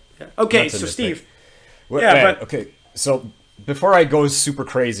 Yeah. Okay, so Steve. Okay, so before I go super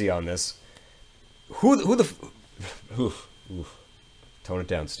crazy on this, who tone it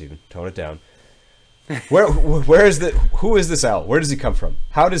down, Steven. Tone it down. Where is who is this owl? Where does he come from?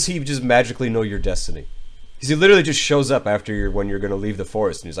 How does he just magically know your destiny? Because he literally just shows up when you're going to leave the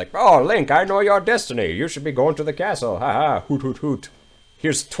forest, and he's like, "Oh, Link, I know your destiny. You should be going to the castle. Ha ha, hoot hoot hoot.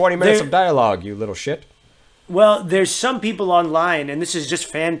 Here's 20 minutes of dialogue, you little shit." Well, there's some people online, and this is just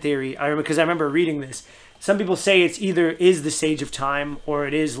fan theory, because I remember reading this. Some people say it's either is the Sage of Time, or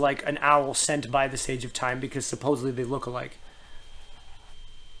it is like an owl sent by the Sage of Time, because supposedly they look alike.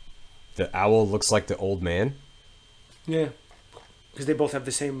 The owl looks like the old man? Yeah. Because they both have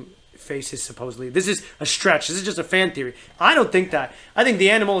the same faces, supposedly. This is a stretch. This is just a fan theory. I don't think that. I think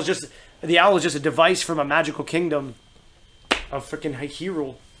the owl is just a device from a magical kingdom of freaking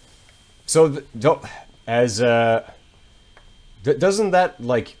Hyrule. So doesn't that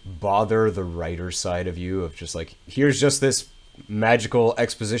like bother the writer side of you of just like, here's just this magical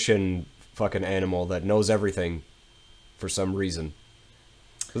exposition fucking animal that knows everything for some reason?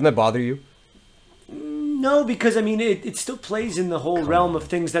 Doesn't that bother you? No, because I mean it still plays in the whole realm of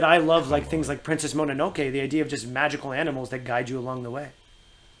things that I love, like things like Princess Mononoke, the idea of just magical animals that guide you along the way.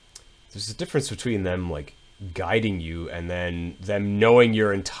 There's a difference between them like guiding you and then them knowing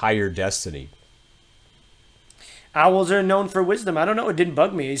your entire destiny. Owls are known for wisdom. I don't know. It didn't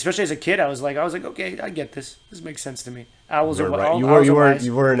bug me, especially as a kid. I was like, okay, I get this. This makes sense to me. Owls are right.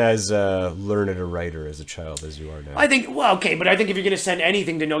 You weren't as learned a writer as a child as you are now. I think, well, okay, but I think if you're going to send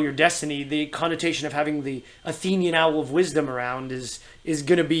anything to know your destiny, the connotation of having the Athenian owl of wisdom around is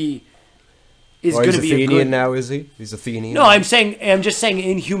going to be he's Athenian now, is he? He's Athenian. No, I'm just saying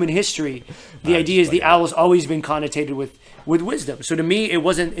in human history, the idea is the owl's always been connotated with wisdom. So to me,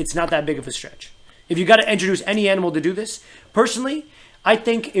 it's not that big of a stretch. If you got to introduce any animal to do this, personally, I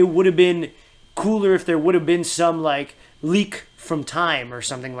think it would have been cooler if there would have been some like leak from time or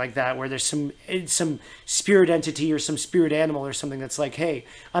something like that, where there's some spirit entity or some spirit animal or something that's like, hey,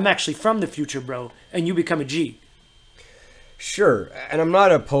 I'm actually from the future, bro, and you become a G. Sure, and I'm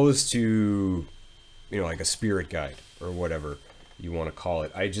not opposed to, like a spirit guide or whatever you want to call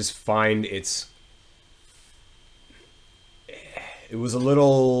it. I just find it was a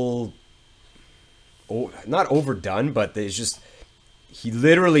little, not overdone, but it's just, he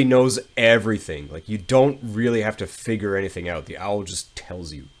literally knows everything. Like, you don't really have to figure anything out. The owl just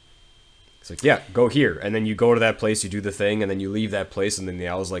tells you. It's like, yeah, go here. And then you go to that place, you do the thing, and then you leave that place, and then the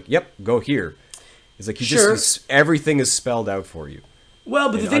owl's like, yep, go here. It's like, everything is spelled out for you.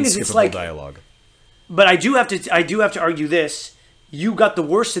 Well, but the thing is, it's like dialogue. But I do have to argue this. You got the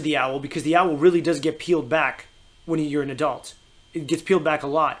worst of the owl because the owl really does get peeled back when you're an adult. It gets peeled back a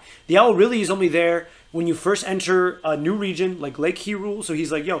lot. The owl really is only there when you first enter a new region, like Lake Hyrule. So he's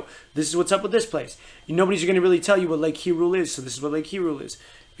like, yo, this is what's up with this place. Nobody's going to really tell you what Lake Hyrule is, so this is what Lake Hyrule is.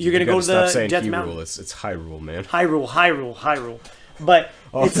 You're going to go to the Death Mountain. It's Hyrule, man. Hyrule. But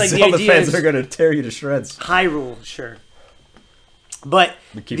it's like the idea fans are going to tear you to shreds. Hyrule, sure. But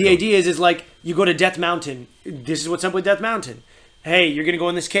the idea is like, you go to Death Mountain. This is what's up with Death Mountain. Hey, you're going to go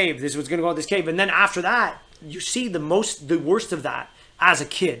in this cave. This is what's going to go in this cave. And then after that, you see the worst of that as a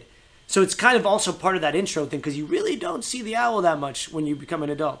kid. So it's kind of also part of that intro thing, because you really don't see the owl that much when you become an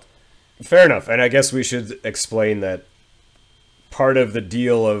adult. Fair enough. And I guess we should explain that part of the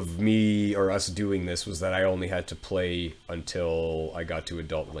deal of me or us doing this was that I only had to play until I got to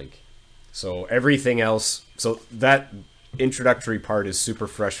Adult Link. So everything else, so that introductory part is super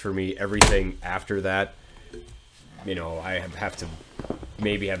fresh for me. Everything after that, I have to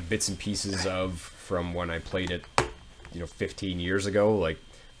maybe have bits and pieces of from when I played it, 15 years ago. Like,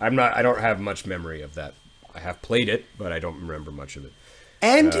 I don't have much memory of that. I have played it, but I don't remember much of it.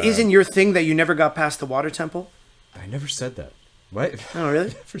 And isn't your thing that you never got past the water temple? I never said that. What? Oh, really?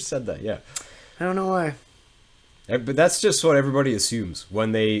 I never said that, yeah. I don't know why. But that's just what everybody assumes.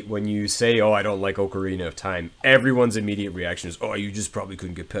 When you say, oh, I don't like Ocarina of Time, everyone's immediate reaction is, oh, you just probably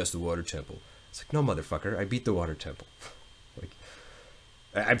couldn't get past the water temple. It's like, no, motherfucker, I beat the water temple. Like,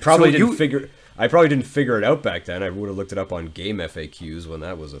 I probably didn't figure it out back then. I would have looked it up on game FAQs when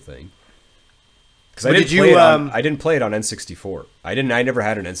that was a thing. Because I didn't play it on N64. I never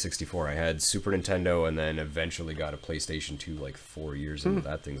had an N64. I had Super Nintendo, and then eventually got a PlayStation 2 like 4 years into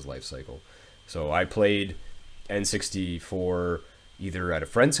that thing's life cycle. So I played N64 either at a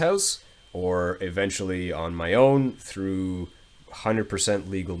friend's house or eventually on my own through 100%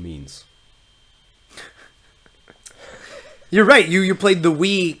 legal means. You're right. You played the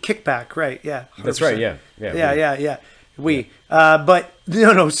Wii kickback, right? Yeah. 100%. That's right. Yeah. Wii. Yeah. But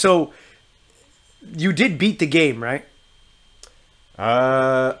no. So you did beat the game, right?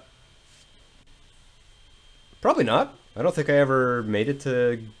 Probably not. I don't think I ever made it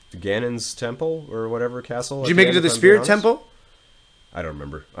to Ganon's temple or whatever castle. Did you make it to the Spirit Temple? I don't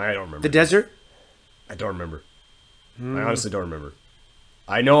remember. The desert? I don't remember. I honestly don't remember.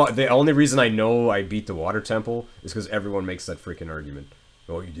 I know the only reason I know I beat the water temple is because everyone makes that freaking argument.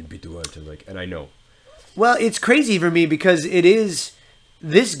 Oh, you didn't beat the water temple, and I know. Well, it's crazy for me because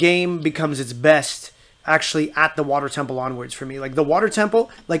this game becomes its best actually at the water temple onwards for me. Like the water temple,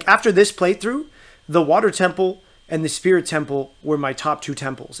 like after this playthrough, the water temple and the Spirit Temple were my top two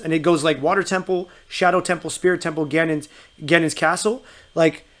temples. And it goes like Water Temple, Shadow Temple, Spirit Temple, Ganon's Castle.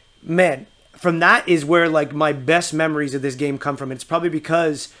 Like, man, from that is where like my best memories of this game come from. And it's probably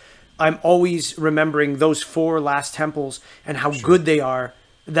because I'm always remembering those 4 last temples and how good they are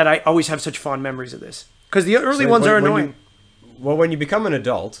that I always have such fond memories of this. Because the early ones are annoying. Well, when you become an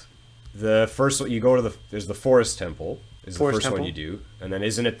adult, the first you go to there's the Forest Temple is the first one you do, and then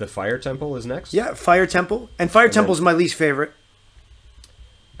isn't it the Fire Temple is next? Yeah, Fire Temple, and Fire Temple is my least favorite.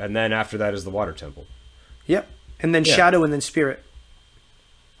 And then after that is the Water Temple. Yep, and then Shadow, and then Spirit.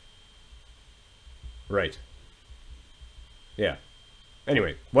 Right. Yeah.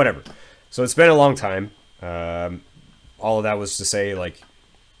 Anyway, whatever. So it's been a long time. All of that was to say, like,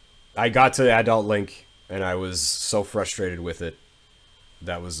 I got to Adult Link, and I was so frustrated with it.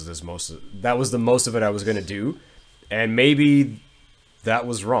 That was the most of it I was going to do. And maybe that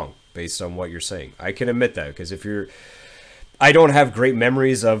was wrong, based on what you're saying. I can admit that, because I don't have great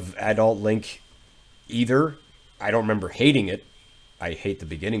memories of Adult Link either. I don't remember hating it. I hate the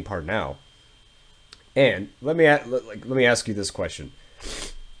beginning part now. And let me ask you this question.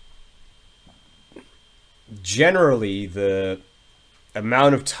 Generally, the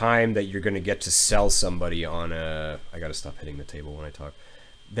amount of time that you're going to get to sell somebody on I got to stop hitting the table when I talk.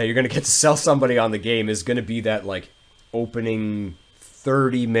 That you're going to get to sell somebody on the game is going to be that, like, opening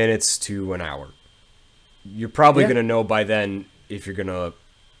 30 minutes to an hour. You're probably going to know by then if you're going to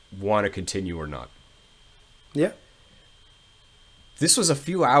want to continue or not. Yeah. This was a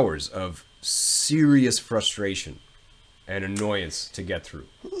few hours of serious frustration and annoyance to get through.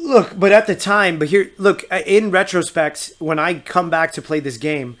 Look, but at the time, in retrospect, when I come back to play this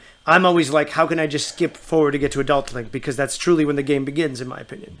game, I'm always like, how can I just skip forward to get to Adult Link? Because that's truly when the game begins, in my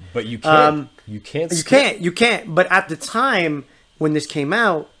opinion. But you can't. You can't. But at the time when this came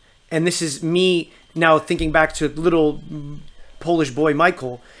out, and this is me now thinking back to little Polish boy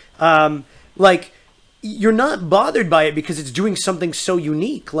Michael, you're not bothered by it because it's doing something so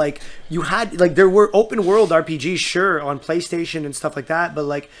unique. Like, there were open world RPGs, sure, on PlayStation and stuff like that, but,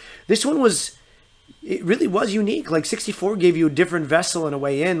 like, this one it really was unique. Like, 64 gave you a different vessel and a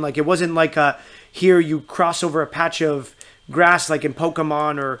way in. Like, it wasn't like here you cross over a patch of grass like in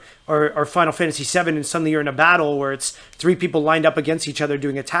Pokemon or Final Fantasy VII, and suddenly you're in a battle where it's 3 people lined up against each other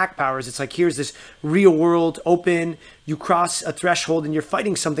doing attack powers. It's like, here's this real world open, you cross a threshold and you're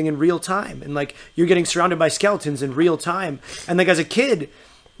fighting something in real time, and, like, you're getting surrounded by skeletons in real time. And, like, as a kid,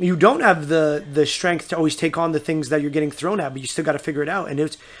 you don't have the strength to always take on the things that you're getting thrown at, but you still got to figure it out. And it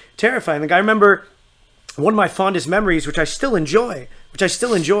was terrifying. Like, I remember one of my fondest memories, which I still enjoy,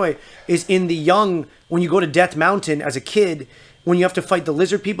 is in when you go to Death Mountain as a kid, when you have to fight the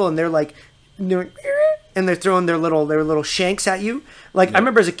lizard people, and they're like, and they're throwing their little shanks at you. Like, I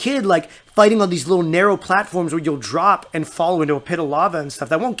remember as a kid, like, fighting on these little narrow platforms where you'll drop and fall into a pit of lava and stuff.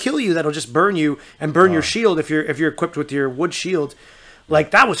 That won't kill you. That'll just burn you and burn your shield if you're equipped with your wood shield.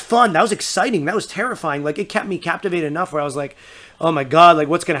 Like, that was fun. That was exciting. That was terrifying. Like, it kept me captivated enough where I was like, oh my God, like,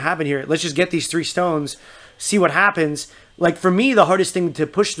 what's going to happen here? Let's just get these 3 stones, see what happens. Like, for me, the hardest thing to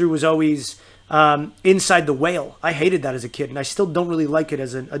push through was always inside the whale. I hated that as a kid, and I still don't really like it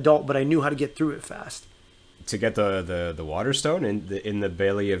as an adult, but I knew how to get through it fast. To get the water stone in the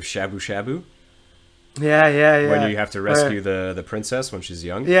belly of Shabu Shabu? Yeah. When you have to rescue the princess when she's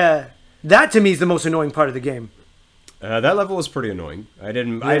young? Yeah. That, to me, is the most annoying part of the game. That level was pretty annoying. I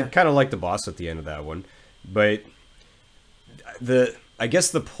kind of liked the boss at the end of that one, but I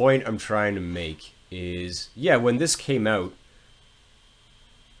guess the point I'm trying to make is, when this came out,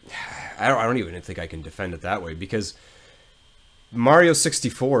 I don't even think I can defend it that way, because Mario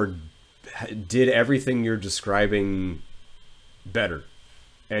 64 did everything you're describing better,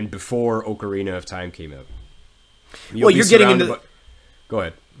 and before Ocarina of Time came out. You're getting into. Go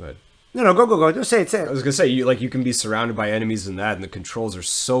ahead. No, go. Don't say it. I was gonna say, you can be surrounded by enemies in that, and the controls are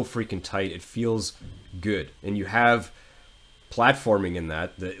so freaking tight. It feels good, and you have platforming in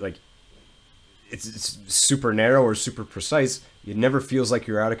that like it's super narrow or super precise. It never feels like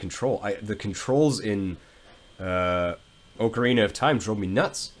you're out of control. The controls in Ocarina of Time drove me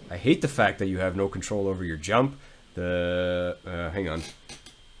nuts. I hate the fact that you have no control over your jump. Hang on.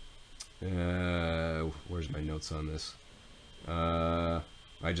 Where's my notes on this?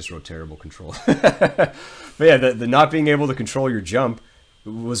 I just wrote terrible control. But yeah, the not being able to control your jump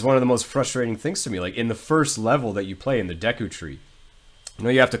was one of the most frustrating things to me. Like, in the first level that you play in the Deku Tree,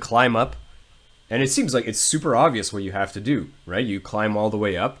 you have to climb up, and it seems like it's super obvious what you have to do, right? You climb all the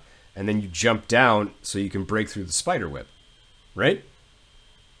way up, and then you jump down so you can break through the spider web, right? You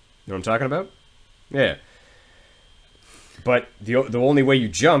know what I'm talking about? Yeah. But the only way you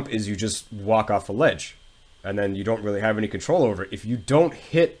jump is you just walk off a ledge, and then you don't really have any control over it. If you don't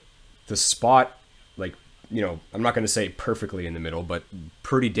hit the spot, like, I'm not going to say perfectly in the middle, but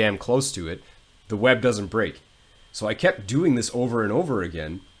pretty damn close to it, the web doesn't break. So I kept doing this over and over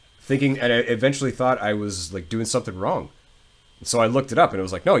again, thinking, and I eventually thought I was, like, doing something wrong. So I looked it up, and it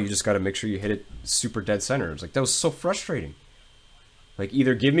was like, no, you just got to make sure you hit it super dead center. It was like, that was so frustrating. Like,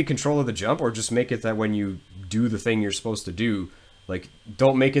 either give me control of the jump, or just make it that when you do the thing you're supposed to do, like,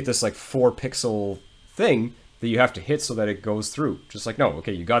 don't make it this, like, 4-pixel thing that you have to hit so that it goes through. Just like, no,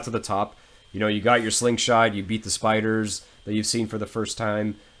 okay, you got to the top, you know, you got your slingshot, you beat the spiders that you've seen for the first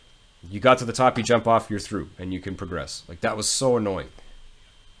time, you got to the top, you jump off, you're through, and you can progress. Like, that was so annoying.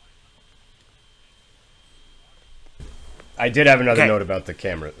 I did have another note about the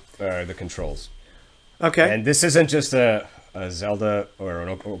camera, the controls. Okay. And this isn't just a Zelda or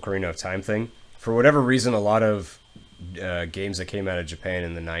an Ocarina of Time thing. For whatever reason, a lot of games that came out of Japan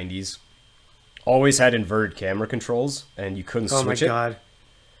in the 90s always had inverted camera controls, and you couldn't switch it. Oh my god.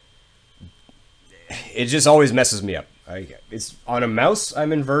 It just always messes me up. It's on a mouse,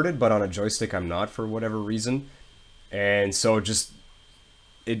 I'm inverted, but on a joystick, I'm not for whatever reason. And so just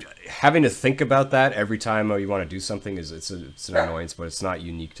having to think about that every time you want to do something it's an annoyance, but it's not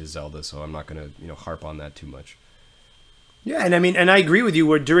unique to Zelda, so I'm not going to harp on that too much. Yeah, and I mean, and I agree with you.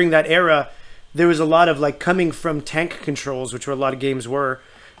 Where during that era, there was a lot of like coming from tank controls, which were a lot of games were.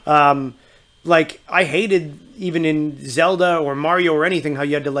 Like I hated even in Zelda or Mario or anything how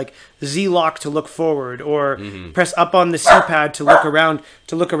you had to like Z-lock to look forward or press up on the C-pad to look around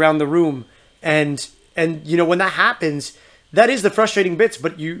the room, and you know when that happens. That is the frustrating bits,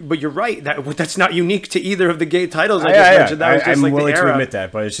 but you're right. That's not unique to either of the game titles I just mentioned. That was just I'm willing to admit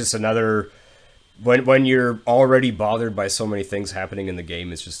that, but it's just another. When you're already bothered by so many things happening in the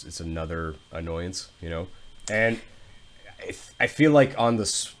game, it's another annoyance, you know. And I feel like on the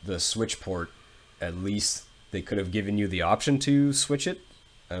Switch port, at least they could have given you the option to switch it.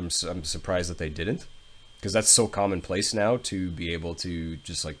 I'm surprised that they didn't, because that's so commonplace now to be able to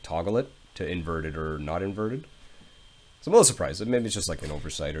just like toggle it to inverted or not inverted. So I'm a little surprised. Maybe it's just like an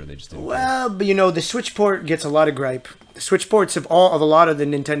oversight, or they just didn't. Well, but you know, the Switch port gets a lot of gripe. The Switch ports of a lot of the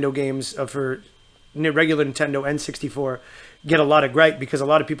Nintendo games for regular Nintendo and 64 get a lot of gripe because a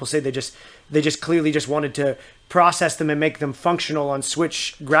lot of people say they just clearly just wanted to process them and make them functional on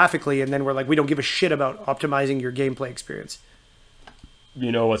Switch graphically, and then we're like, we don't give a shit about optimizing your gameplay experience.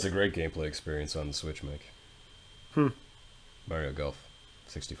 You know what's a great gameplay experience on the Switch, Mike? Mario Golf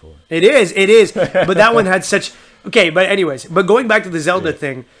 64. It is. But that one had such... Okay, but anyways, but going back to the Zelda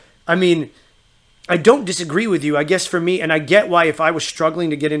thing, I mean, I don't disagree with you. I guess for me, and I get why if I was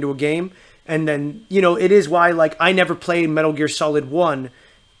struggling to get into a game, and then, you know, it is why, like, I never played Metal Gear Solid 1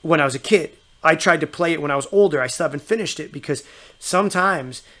 when I was a kid. I tried to play it when I was older. I still haven't finished it because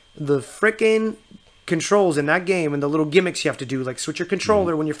sometimes the frickin' controls in that game and the little gimmicks you have to do, like switch your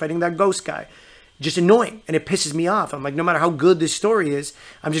controller when you're fighting that ghost guy, just annoying, and it pisses me off. I'm like, no matter how good this story is,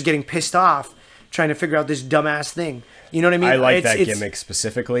 I'm just getting pissed off trying to figure out this dumbass thing. You know what I mean? I like that gimmick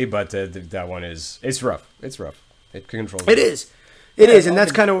specifically, but that one it's rough. It's rough. It controls. It is, and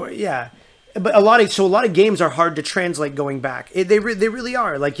that's kind of But a lot of games are hard to translate going back. They really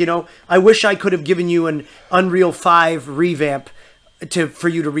are. Like, you know, I wish I could have given you an Unreal 5 revamp for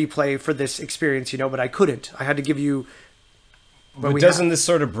you to replay for this experience, you know, but I couldn't. I had to give you. But doesn't this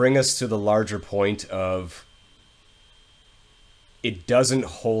sort of bring us to the larger point of it doesn't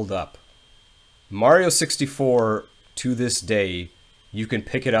hold up? Mario 64, to this day, you can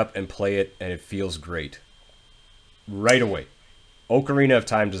pick it up and play it, and it feels great. Right away. Ocarina of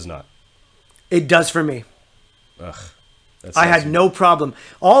Time does not. It does for me. Ugh. I had no problem.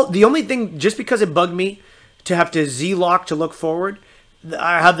 The only thing, just because it bugged me to have to Z-lock to look forward,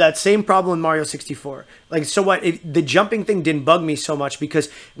 I have that same problem in Mario 64. Like, so what? The jumping thing didn't bug me so much because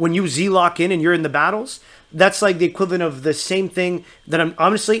when you Z-lock in and you're in the battles, that's like the equivalent of the same thing that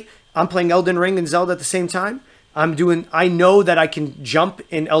I'm playing Elden Ring and Zelda at the same time. I know that I can jump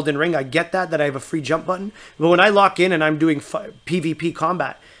in Elden Ring. I get that I have a free jump button. But when I lock in and I'm doing PvP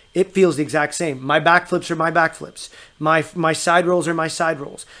combat, it feels the exact same. My backflips are my backflips. My side rolls are my side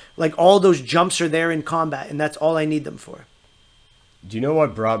rolls. Like, all those jumps are there in combat, and that's all I need them for. Do you know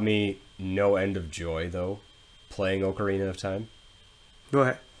what brought me no end of joy, though, playing Ocarina of Time? Go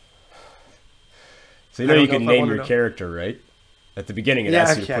ahead. So you can name your character, right? At the beginning, it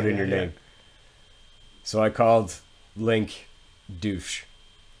asks you to put in your name. So I called Link Douche.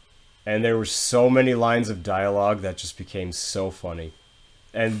 And there were so many lines of dialogue that just became so funny.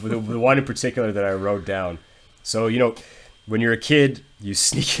 And the one in particular that I wrote down. So, you know, when you're a kid, you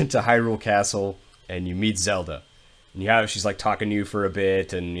sneak into Hyrule Castle and you meet Zelda. And she's like talking to you for a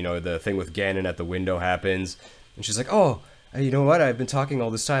bit, and, you know, the thing with Ganon at the window happens. And she's like, oh, you know what? I've been talking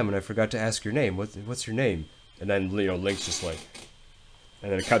all this time and I forgot to ask your name. What's your name? And then, you know, Link's just like...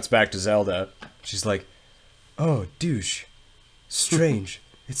 And then it cuts back to Zelda. She's like, oh, douche. Strange.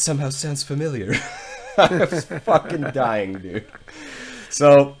 It somehow sounds familiar. I was fucking dying, dude.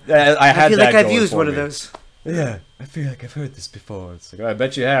 So I feel like I've used one of those. Yeah, I feel like I've heard this before. It's like, oh, I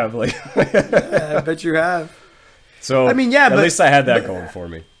bet you have. Like, Yeah, I bet you have. so I mean, yeah, at but least I had that going for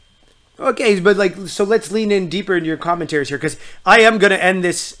me. Okay, but like, so let's lean in deeper into your commentaries here, because I am gonna end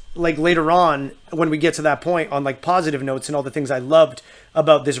this like later on when we get to that point on like positive notes and all the things I loved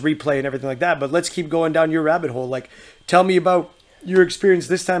about this replay and everything like that. But let's keep going down your rabbit hole. Like, tell me about your experience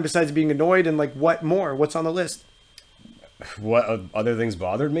this time besides being annoyed, and like what more? What's on the list? What other things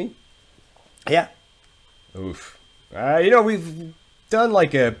bothered me? Yeah. Oof. We've done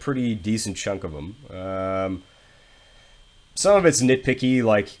like a pretty decent chunk of them. Some of it's nitpicky,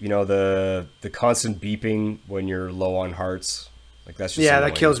 like, the constant beeping when you're low on hearts. Like, that's just annoying.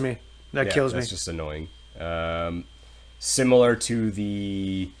 That kills me. Kills me. That's just annoying. Similar to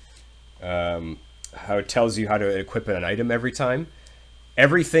the how it tells you how to equip an item every time.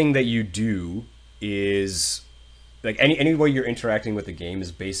 Everything that you do is like any way you're interacting with the game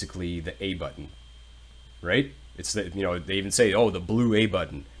is basically the A button, right? It's the they even say, oh, the blue A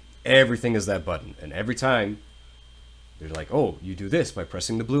button. Everything is that button, and every time they're like, oh, you do this by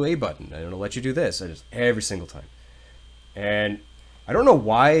pressing the blue A button, and it'll let you do this, and it's every single time. And I don't know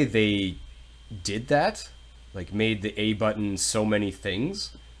why they did that, like made the A button so many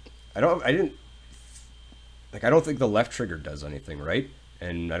things. I don't think the left trigger does anything, right?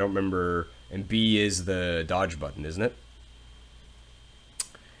 And I don't remember. And B is the dodge button, isn't it?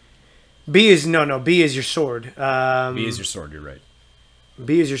 B is your sword. B is your sword. You're right.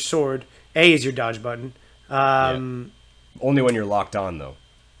 B is your sword. A is your dodge button. Only when you're locked on, though.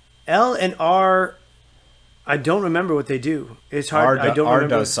 L and R, I don't remember what they do. It's hard. I don't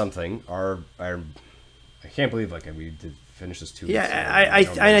remember. R does something. I can't believe we did finish this 2 weeks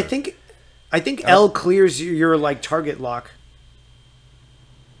ago. I think L clears your like target lock.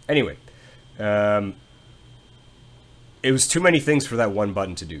 Anyway, it was too many things for that one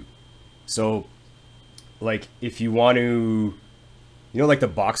button to do. So, like, if you want to, like the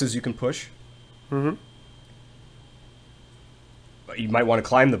boxes you can push. Mm-hmm. You might want to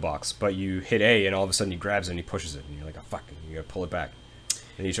climb the box, but you hit A, and all of a sudden he grabs it and he pushes it, and you're like, oh fuck, and you gotta pull it back.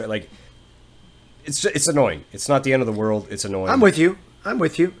 And you try, like, it's annoying. It's not the end of the world. It's annoying. I'm with you.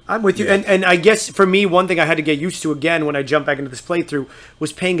 Yeah. And I guess for me, one thing I had to get used to again when I jumped back into this playthrough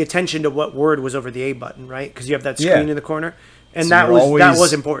was paying attention to what word was over the A button, right? Because you have that screen in the corner, and so that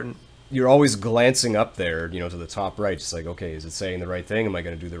was important. You're always glancing up there, to the top right. Just like, okay, is it saying the right thing? Am I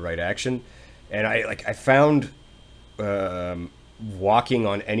going to do the right action? And I found walking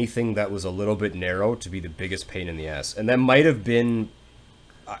on anything that was a little bit narrow to be the biggest pain in the ass. And that might have been,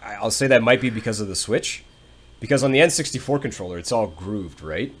 I'll say that might be because of the Switch. Because on the N64 controller, it's all grooved,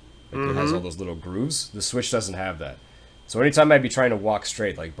 right? Like, It has all those little grooves. The Switch doesn't have that. So anytime I'd be trying to walk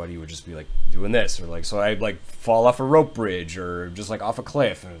straight, like, Buddy would just be, like, doing this. Or, like, so I'd, like, fall off a rope bridge or just, like, off a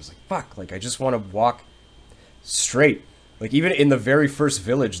cliff. And I was like, fuck, like, I just want to walk straight. Like, even in the very first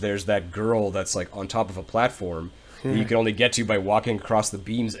village, there's that girl that's, like, on top of a platform that you can only get to by walking across the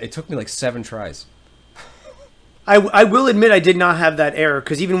beams. It took me, like, 7 tries. I will admit I did not have that error,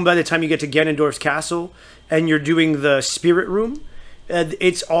 because even by the time you get to Ganondorf's castle and you're doing the spirit room,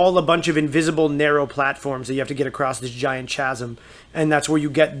 it's all a bunch of invisible narrow platforms that you have to get across this giant chasm, and that's where you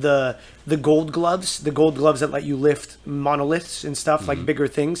get the gold gloves that let you lift monoliths and stuff, like bigger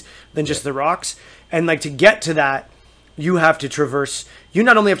things than just the rocks. And like, to get to that, you have to traverse. You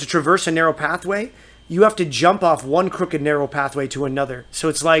not only have to traverse a narrow pathway, you have to jump off one crooked narrow pathway to another. So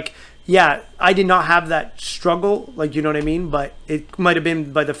it's like, yeah, I did not have that struggle, like, you know what I mean? But it might have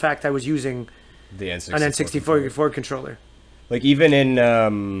been by the fact I was using the N64 an N64 controller. Like, even in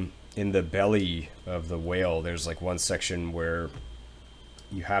the belly of the whale, there's like one section where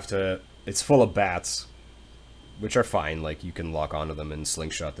you have to, it's full of bats, which are fine. Like, you can lock onto them and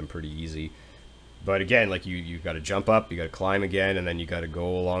slingshot them pretty easy. But again, like, you got to jump up, you got to climb again, and then you got to go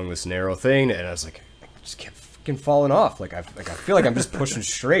along this narrow thing. And I was like, I just kept fucking falling off. Like, I feel like I'm just pushing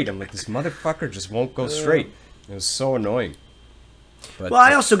straight. I'm like, this motherfucker just won't go straight. It was so annoying. But, well,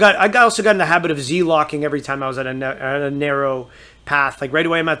 I also got in the habit of Z locking every time I was at a narrow path. Like, right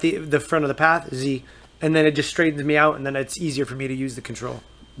away I'm at the front of the path, Z, and then it just straightens me out, and then it's easier for me to use the control.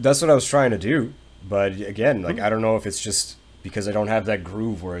 That's what I was trying to do, but again, like, I don't know if it's just because I don't have that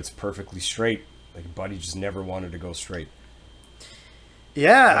groove where it's perfectly straight. Like, Buddy just never wanted to go straight.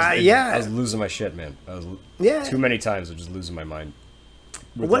 Yeah, I was losing my shit, man. Too many times I was just losing my mind.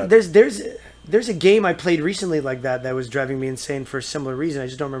 There's a game I played recently like that was driving me insane for a similar reason. I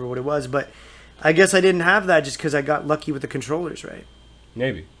just don't remember what it was, but I guess I didn't have that just because I got lucky with the controllers, right?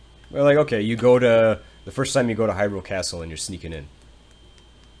 Maybe. Well, like, okay, the first time you go to Hyrule Castle and you're sneaking in,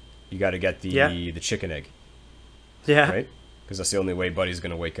 you got to get the chicken egg. Yeah. Right? because that's the only way Buddy's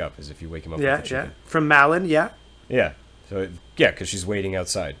gonna wake up is if you wake him up Yeah, with the chicken. From Malin, yeah. Yeah. So because she's waiting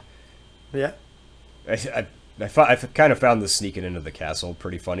outside. Yeah. I kind of found the sneaking into the castle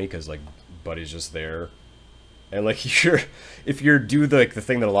pretty funny because like Buddy's just there, and like if you do the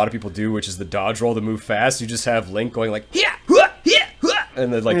thing that a lot of people do, which is the dodge roll to move fast, you just have Link going like yeah,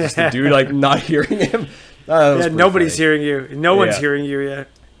 and then like just the dude like not hearing him. Nobody's funny. hearing you. No one's hearing you. Yeah.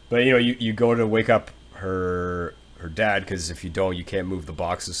 But you go to wake up her dad because if you don't, you can't move the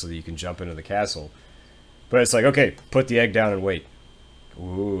boxes so that you can jump into the castle. But it's like, okay, put the egg down and wait.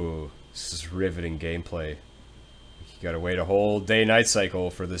 Ooh, this is riveting gameplay. You gotta wait a whole day-night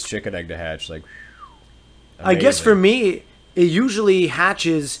cycle for this chicken egg to hatch. Like, amazing. I guess for me, it usually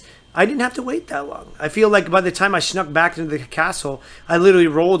hatches. I didn't have to wait that long. I feel like by the time I snuck back into the castle, I literally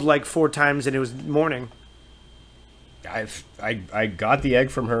rolled like 4 times and it was morning. I got the egg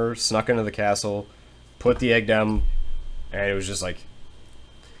from her, snuck into the castle, put the egg down, and it was just like.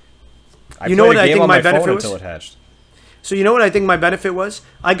 You know what I think my benefit was? Until it hatched. So you know what I think my benefit was?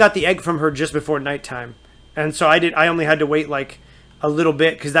 I got the egg from her just before nighttime, and so I only had to wait like a little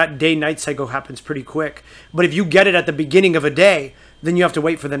bit because that day-night cycle happens pretty quick. But if you get it at the beginning of a day, then you have to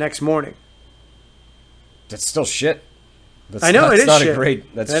wait for the next morning. That's still shit. I know, it is not shit. A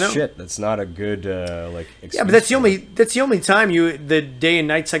great. That's shit. That's not a good excuse. Yeah, but that's the only time the day and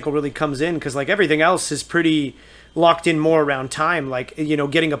night cycle really comes in because like everything else is pretty locked in more around time, like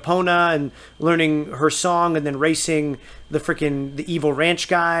getting Epona and learning her song and then racing the evil ranch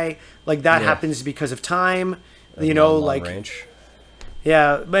guy, like that happens because of time. Long ranch.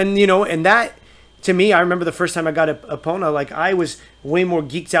 Yeah, and that to me, I remember the first time I got Epona, like I was way more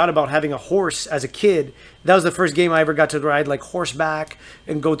geeked out about having a horse as a kid. That was the first game I ever got to ride like horseback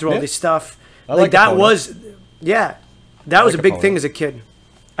and go through all this stuff. Like that was a big thing as a kid.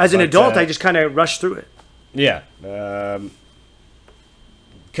 As an adult, I just kind of rushed through it. Yeah,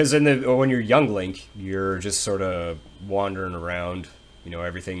 because when you're young Link, you're just sort of wandering around.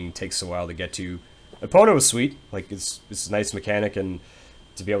 Everything takes a while to get to. Epona was sweet, like it's a nice mechanic, and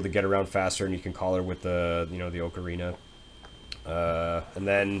to be able to get around faster, and you can call her with the the ocarina. And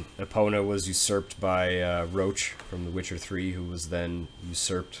then Epona was usurped by Roach from The Witcher 3, who was then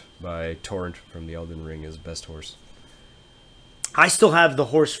usurped by Torrent from the Elden Ring as best horse. I still have the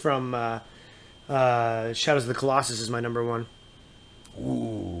horse from Shadows of the Colossus is my number 1.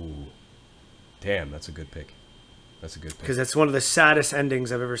 Ooh. Damn, that's a good pick. Because that's one of the saddest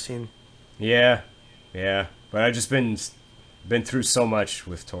endings I've ever seen. Yeah. But I've just been through so much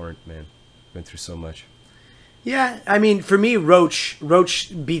with Torrent, man. Been through so much. Yeah, I mean, for me, Roach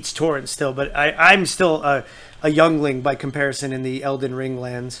beats Torrent still, but I'm still a youngling by comparison in the Elden Ring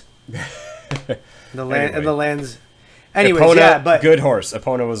lands. The lands. Anyways, Epona, but good horse.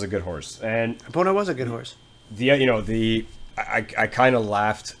 Epona was a good horse, and Epona was a good horse. I kind of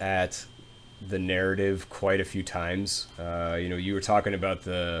laughed at the narrative quite a few times. You were talking about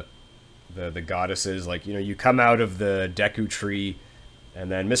the goddesses, like you come out of the Deku tree, and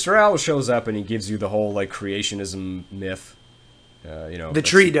then Mr. Owl shows up and he gives you the whole like creationism myth. The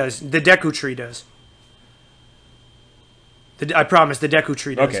tree does. The Deku tree does. I promise, the Deku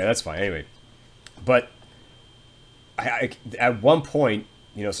tree does. Okay, that's fine. Anyway, but I at one point,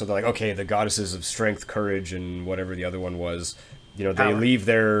 so they're like, okay, the goddesses of strength, courage, and whatever the other one was, they leave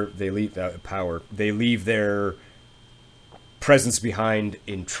their power. They leave their presence behind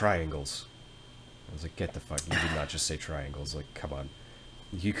in triangles. I was like, get the fuck! You did not just say triangles. Like, come on.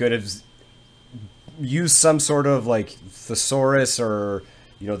 You could have used some sort of like thesaurus, or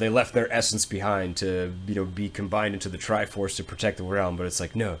they left their essence behind to be combined into the Triforce to protect the realm. But it's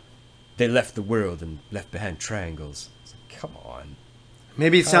like, no, they left the world and left behind triangles. It's like, come on.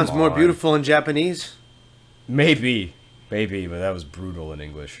 Maybe it sounds more beautiful in Japanese. Maybe, but that was brutal in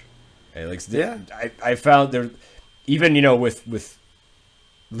English. And I found there, even with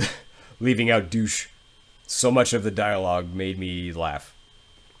leaving out douche, so much of the dialogue made me laugh.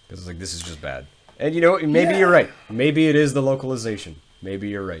 Because it's like, this is just bad. And maybe you're right. Maybe it is the localization. Maybe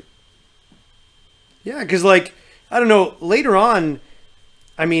you're right. Yeah, because I don't know, later on,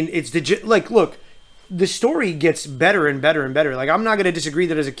 I mean, it's look, the story gets better and better and better. Like, I'm not going to disagree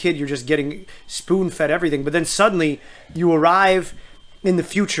that as a kid you're just getting spoon-fed everything, but then suddenly you arrive in the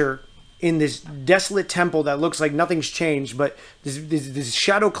future in this desolate temple that looks like nothing's changed, but this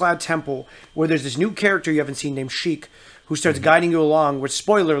shadow cloud temple where there's this new character you haven't seen named Sheik, who starts guiding you along, which,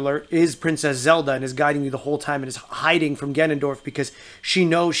 spoiler alert, is Princess Zelda and is guiding you the whole time and is hiding from Ganondorf because she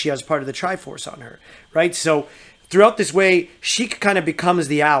knows she has part of the Triforce on her, right? So throughout this way, Sheik kind of becomes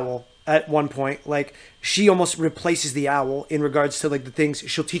the owl, at one point. Like, she almost replaces the owl in regards to like the things.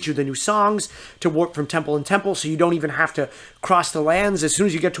 She'll teach you the new songs to warp from temple in temple, so you don't even have to cross the lands. As soon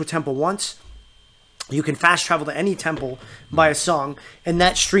as you get to a temple once, you can fast travel to any temple by a song, and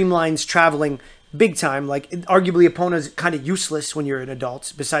that streamlines traveling big time. Like, arguably, Epona's kind of useless when you're an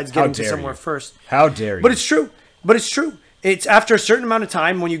adult, besides getting to somewhere first. How dare you? But it's true. It's after a certain amount of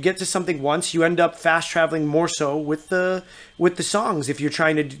time, when you get to something once, you end up fast traveling more so with the songs. If you're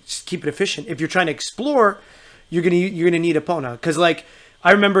trying to just keep it efficient, if you're trying to explore, you're gonna need Epona. Because like,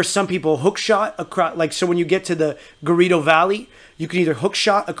 I remember some people hook shot across. Like, so when you get to the Garrido Valley, you can either hook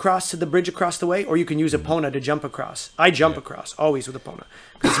shot across to the bridge across the way, or you can use Epona to jump across. I jump across always with Epona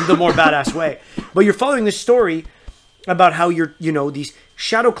because it's the more badass way. But you're following this story about how these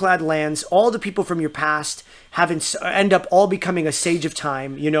shadow-clad lands, all the people from your past end up all becoming a sage of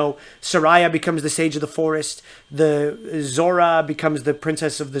time. Soraya becomes the sage of the forest. The Zora becomes the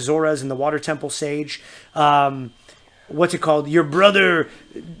princess of the Zoras and the water temple sage. What's it called? Your brother,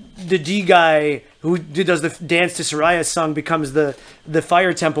 the D guy who does the dance to Soraya's song, becomes the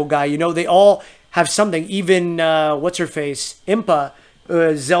fire temple guy. They all have something. Even what's her face, Impa,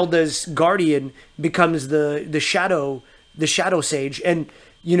 Zelda's guardian, becomes the shadow sage. And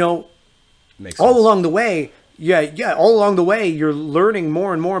Makes all sense. along the way, all along the way, you're learning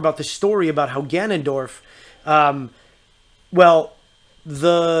more and more about the story about how Ganondorf,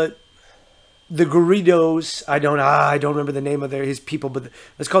 the Garridos, I don't remember the name of his people, but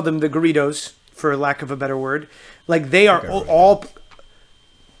let's call them the Garridos, for lack of a better word. Like, they are all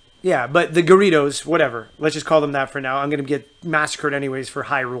yeah, but the Garridos, whatever. Let's just call them that for now. I'm going to get massacred anyways for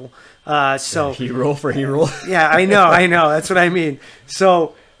Hyrule. Hyrule for Hyrule. Yeah, I know. That's what I mean.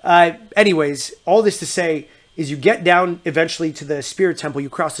 So, anyways, all this to say is you get down eventually to the Spirit Temple. You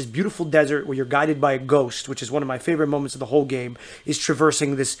cross this beautiful desert where you're guided by a ghost, which is one of my favorite moments of the whole game, is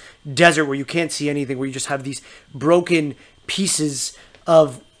traversing this desert where you can't see anything, where you just have these broken pieces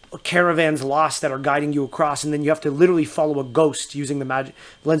of caravans lost that are guiding you across, and then you have to literally follow a ghost using the magic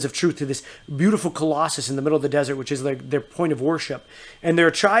lens of truth to this beautiful colossus in the middle of the desert, which is their point of worship. And they're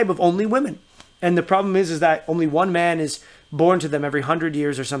a tribe of only women. And the problem is that only one man is born to them every 100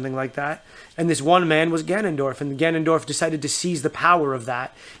 years or something like that. And this one man was Ganondorf. And Ganondorf decided to seize the power of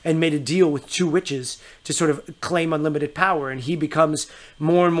that and made a deal with two witches to sort of claim unlimited power. And he becomes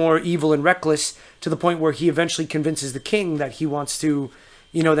more and more evil and reckless to the point where he eventually convinces the king that he wants to,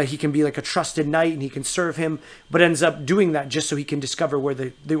 that he can be like a trusted knight and he can serve him, but ends up doing that just so he can discover where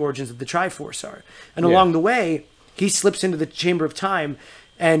the origins of the Triforce are. And along the way, he slips into the Chamber of Time,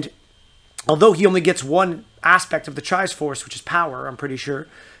 and although he only gets one aspect of the Triforce, which is power, I'm pretty sure,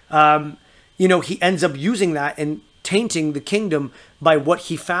 he ends up using that and tainting the kingdom by what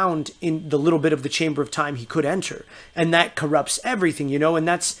he found in the little bit of the Chamber of Time he could enter. And that corrupts everything, and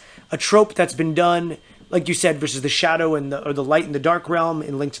that's a trope that's been done, like you said, versus the shadow and the light in the dark realm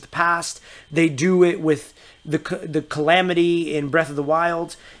in Link to the Past. They do it with the calamity in Breath of the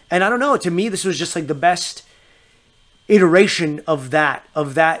Wild. And I don't know, to me, this was just like the best iteration of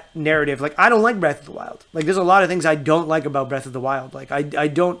that narrative. Like, I don't like Breath of the Wild. Like, there's a lot of things I don't like about Breath of the Wild. Like, I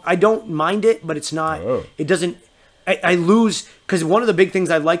don't mind it, but it's not, it doesn't, I lose, because one of the big things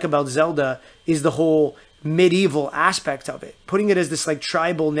I like about Zelda is the whole medieval aspect of it. Putting it as this like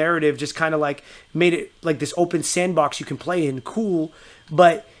tribal narrative just kind of like made it like this open sandbox you can play in, cool.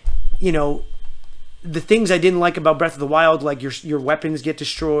 But the things I didn't like about Breath of the Wild, like your weapons get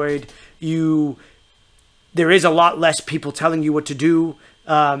destroyed, there is a lot less people telling you what to do.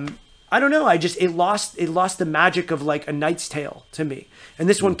 I don't know, it lost the magic of like a Knight's Tale to me. And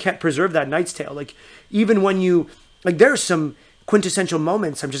this one kept preserved that Knight's Tale. Like, even when you like, there's some quintessential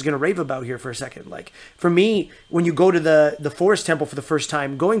moments I'm just going to rave about here for a second. Like, for me, when you go to the Forest Temple for the first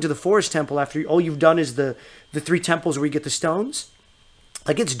time, going to the Forest Temple after all you've done is the three temples where you get the stones,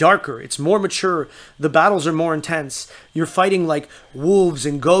 like, it's darker, it's more mature, the battles are more intense. You're fighting like wolves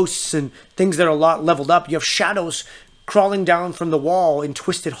and ghosts and things that are a lot leveled up. You have shadows crawling down from the wall in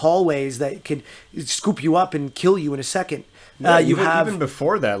twisted hallways that could scoop you up and kill you in a second. Even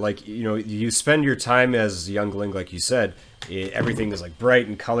before that, like, you spend your time as a young Link, like you said, everything is like bright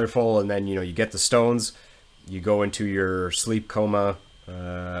and colorful, and then you get the stones, you go into your sleep coma.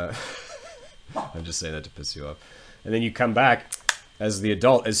 I'm just saying that to piss you off, and then you come back as the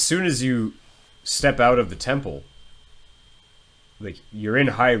adult. As soon as you step out of the temple, like, you're in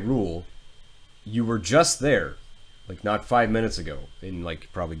Hyrule. You were just there, like, not 5 minutes ago in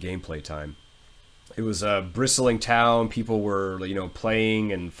like probably gameplay time. It was a bristling town. People were,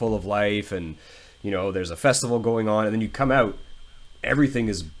 playing and full of life, and there's a festival going on, and then you come out, everything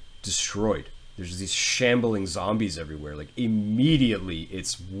is destroyed. there's these shambling zombies everywhere. Like immediately,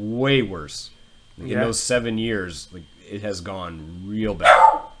 it's way worse. Like, in those 7 years, like it has gone real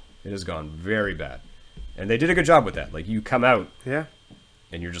bad. It has gone very bad, and they did a good job with that. Like you come out, and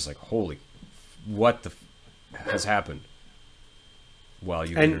you're just like, holy, what the has happened? While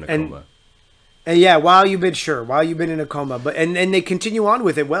you've been in a coma. And yeah, while you've been in a coma, but and they continue on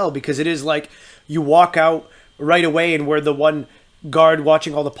with it well, because it is like you walk out right away, and where the one guard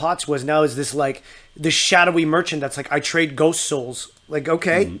watching all the pots was now is this like this shadowy merchant that's like, I trade ghost souls. Like,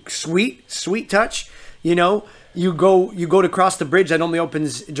 okay, sweet touch. You know, you go to cross the bridge that only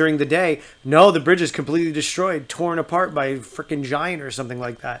opens during the day. No, the bridge is completely destroyed, torn apart by a freaking giant or something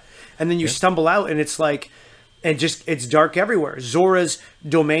like that. And then you stumble out, and it's like, and just it's dark everywhere. Zora's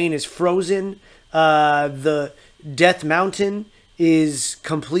domain is frozen. The Death Mountain is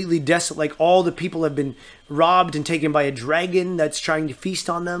completely desolate. Like, all the people have been robbed and taken by a dragon that's trying to feast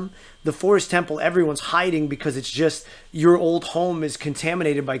on them. The Forest Temple, everyone's hiding because it's just your old home is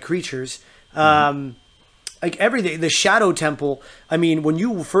contaminated by creatures. Like everything. The Shadow Temple, I mean, when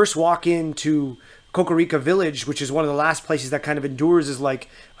you first walk into Kokorika Village, which is one of the last places that kind of endures as like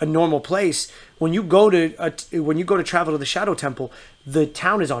a normal place, when you go to travel to the Shadow Temple, the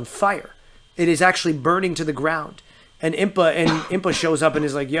town is on fire. It is actually burning to the ground. And Impa shows up and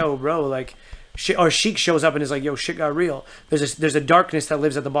is like, yo, bro, like, or Sheik shows up and is like, yo, shit got real. There's a darkness that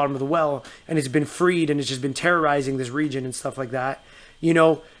lives at the bottom of the well, and it's been freed, and it's just been terrorizing this region and stuff like that. You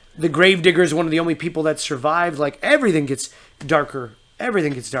know, the Gravedigger is one of the only people that survived. Like, everything gets darker.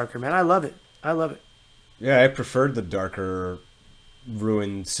 Everything gets darker, man. I love it. Yeah, I preferred the darker,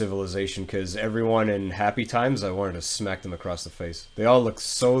 ruined civilization, because everyone in Happy Times, I wanted to smack them across the face. They all look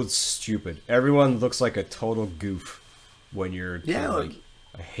so stupid. Everyone looks like a total goof when you're like,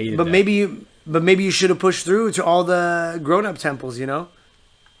 I hated but that. Maybe you should have pushed through to all the grown-up temples, you know?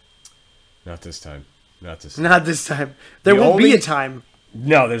 Not this time. Not this time. There won't be a time.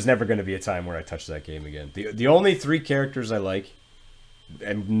 No, there's never going to be a time where I touch that game again. The only 3 characters I like,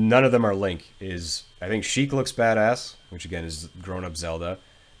 and none of them are Link, is I think Sheik looks badass, which again is grown-up Zelda.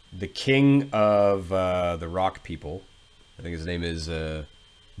 The king of the rock people, I think his name is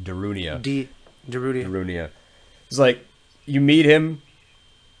Darunia. Darunia. It's like, you meet him,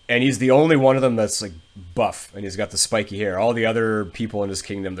 and he's the only one of them that's like buff, and he's got the spiky hair. All the other people in his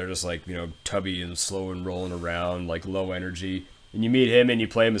kingdom, they're just like, you know, tubby and slow and rolling around, like low energy. And you meet him and you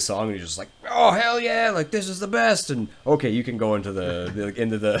play him a song, and he's just like, oh hell yeah, like this is the best. And okay, you can go into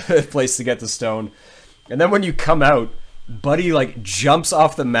the place to get the stone. And then when you come out, Buddy like jumps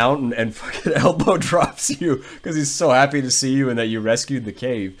off the mountain and fucking elbow drops you because he's so happy to see you and that you rescued the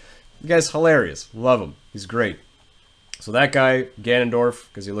cave. The guy's hilarious. Love him. He's great. So that guy, Ganondorf,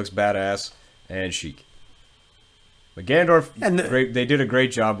 because he looks badass, and Sheik. But Ganondorf, great. They did a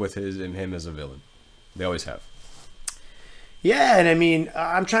great job with him as a villain. They always have. Yeah, and I mean,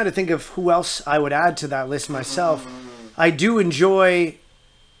 I'm trying to think of who else I would add to that list myself. I do enjoy...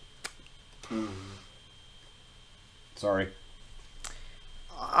 Sorry.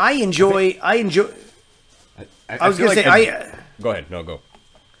 I was going to say... Go ahead. No, go.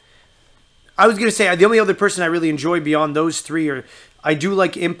 I was going to say, the only other person I really enjoy beyond those 3 are... I do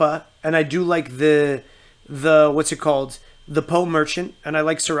like Impa, and I do like the what's it called? The Poe Merchant, and I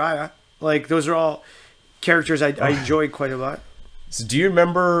like Soraya. Like, those are all characters I enjoy quite a lot. So do you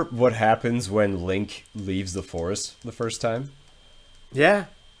remember what happens when Link leaves the forest the first time? Yeah.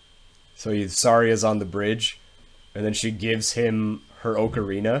 So Saria's on the bridge, and then she gives him her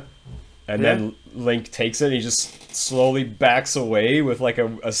ocarina, and then Link takes it, and he just slowly backs away with like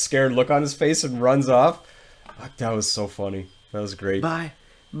a scared look on his face and runs off. That was so funny. That was great. Bye.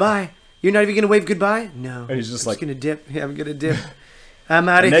 You're not even going to wave goodbye? No. And he's just I'm like... going to dip. Yeah, I'm going to dip. I'm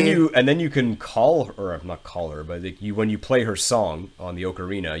out of here. And then you can call her, or not call her, but when you play her song on the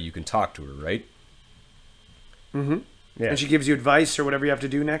ocarina, you can talk to her, right? Mm-hmm. Yeah. And she gives you advice or whatever you have to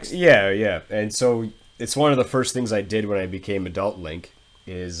do next? Yeah. And so it's one of the first things I did when I became adult Link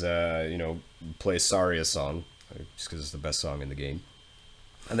is, play Saria's song, just because it's the best song in the game.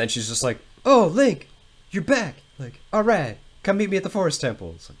 And then she's just like, oh, Link, you're back. Like, all right, come meet me at the Forest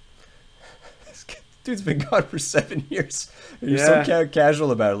Temple. It's like, dude's been gone for 7 years. And you're so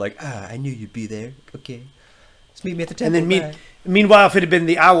casual about it. Like, I knew you'd be there. Okay. Just meet me at the temple. And then meanwhile, if it had been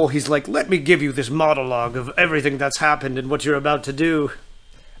the owl, he's like, let me give you this monologue of everything that's happened and what you're about to do.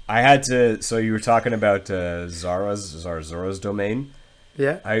 I had to... So you were talking about Zora's domain?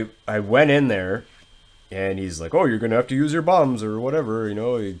 Yeah. I went in there, and he's like, oh, you're going to have to use your bombs or whatever,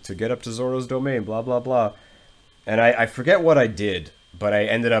 to get up to Zora's domain, blah, blah, blah. And I forget what I did, but I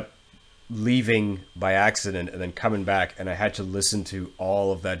ended up leaving by accident and then coming back, and I had to listen to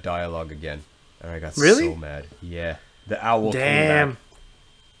all of that dialogue again. And I got Really? so mad. Yeah. The owl came Damn. back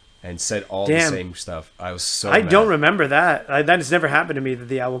and said all the same stuff. I was so I mad. don't remember that. That has never happened to me, that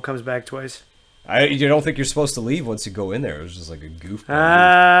the owl comes back twice. You don't think you're supposed to leave once you go in there. It was just like a goofball.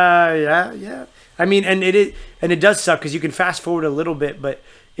 Yeah. I mean, and it does suck because you can fast forward a little bit, but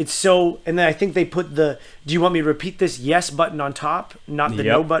it's so. And then I think they put the "Do you want me to repeat this?" yes button on top, not the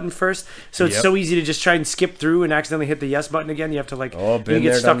no button first. So it's so easy to just try and skip through and accidentally hit the yes button again. You have to you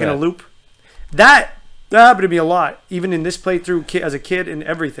get stuck in a loop. That happened to me a lot, even in this playthrough as a kid and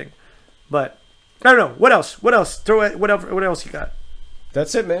everything. But I don't know what else. What else? Throw it. What else you got?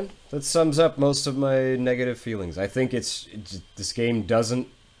 That's it, man. That sums up most of my negative feelings. I think this game doesn't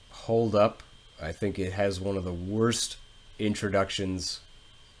hold up. I think it has one of the worst introductions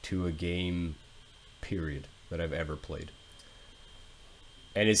to a game, period, that I've ever played.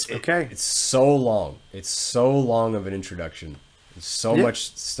 And it's so long. It's so long of an introduction. There's so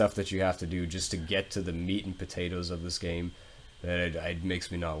much stuff that you have to do just to get to the meat and potatoes of this game that it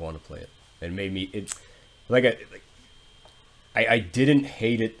makes me not want to play it. It made me I didn't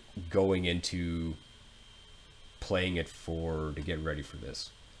hate it going into playing it to get ready for this.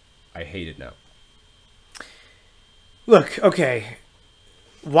 I hate it now. Look, okay.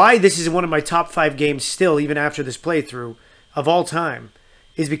 Why this is one of my top 5 games still, even after this playthrough, of all time,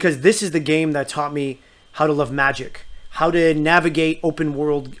 is because this is the game that taught me how to love magic, how to navigate open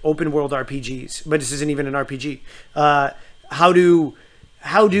world RPGs. But this isn't even an RPG. How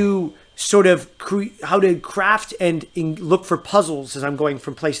to sort of how to craft and look for puzzles as I'm going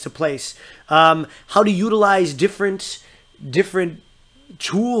from place to place. How to utilize different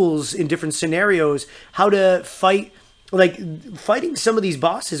tools in different scenarios. How to fighting some of these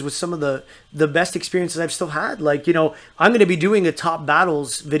bosses with some of the best experiences I've still had. I'm going to be doing a top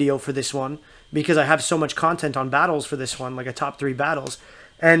battles video for this one because I have so much content on battles for this one, like a top 3 battles.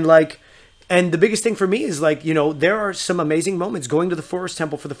 And the biggest thing for me is there are some amazing moments going to the Forest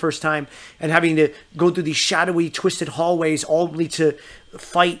Temple for the first time and having to go through these shadowy, twisted hallways, only to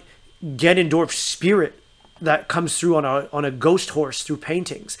fight Ganondorf's spirit that comes through on a ghost horse through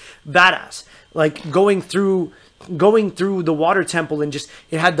paintings. Badass. Going through the water temple and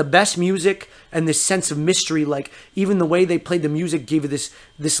it had the best music and this sense of mystery. Even the way they played the music gave it this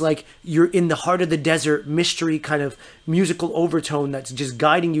you're in the heart of the desert mystery kind of musical overtone that's just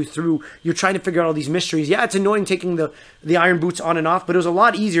guiding you through. You're trying to figure out all these mysteries. Yeah, it's annoying taking the iron boots on and off, but it was a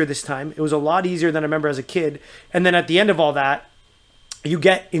lot easier this time. It was a lot easier than I remember as a kid. And then at the end of all that, you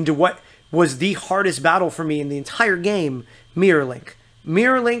get into what was the hardest battle for me in the entire game, Mirror Link.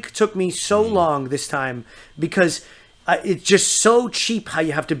 Mirror Link took me so long this time because it's just so cheap how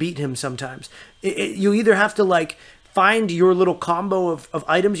you have to beat him sometimes. You either have to find your little combo of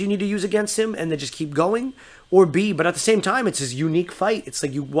items you need to use against him and then just keep going, or B, but at the same time, it's this unique fight. It's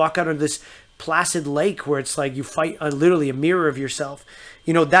you walk out of this placid lake where it's you fight literally a mirror of yourself.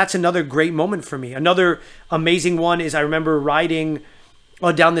 That's another great moment for me. Another amazing one is I remember riding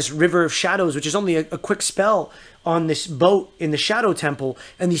down this river of shadows, which is only a quick spell, on this boat in the Shadow Temple,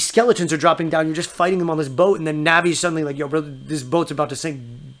 and these skeletons are dropping down. You're just fighting them on this boat, and then Navi's suddenly yo, brother, this boat's about to sink.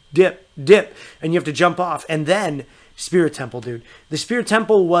 Dip, and you have to jump off. And then Spirit Temple, dude. The Spirit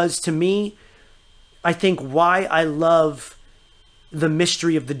Temple was, to me, I think why I love the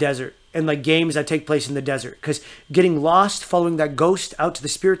mystery of the desert and games that take place in the desert. Because getting lost, following that ghost out to the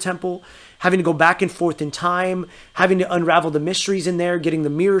Spirit Temple, having to go back and forth in time, having to unravel the mysteries in there, getting the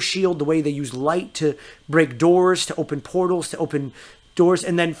mirror shield, the way they use light to break doors, to open portals, to open doors,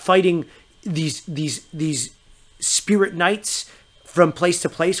 and then fighting these spirit knights from place to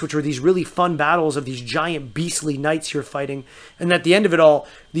place, which were these really fun battles of these giant beastly knights you're fighting. And at the end of it all,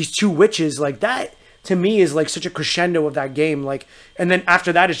 these 2 witches, that to me is such a crescendo of that game. And then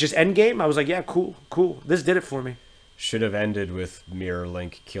after that, it's just endgame. I was yeah, cool. This did it for me. Should have ended with Mirror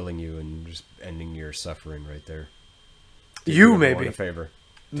Link killing you and just ending your suffering right there. You maybe a favor.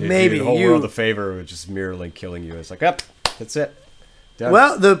 Maybe the whole you world a favor with just Mirror Link killing you. It's that's it. Done.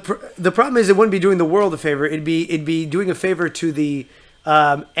 Well, the problem is it wouldn't be doing the world a favor. It'd be doing a favor to the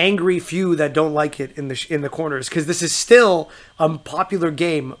angry few that don't like it in the corners, because this is still a popular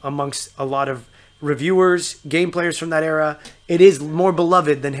game amongst a lot of reviewers, game players from that era. It is more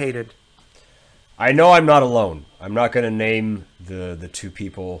beloved than hated. I know I'm not alone. I'm not going to name the 2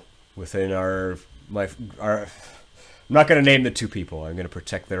 people within I'm not going to name the 2 people. I'm going to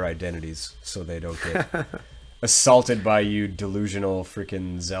protect their identities so they don't get assaulted by you delusional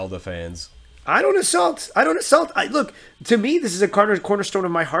freaking Zelda fans. I don't assault. Look, to me, this is a cornerstone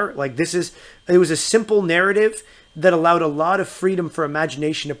of my heart. It was a simple narrative that allowed a lot of freedom for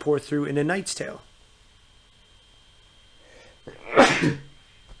imagination to pour through in A Knight's Tale.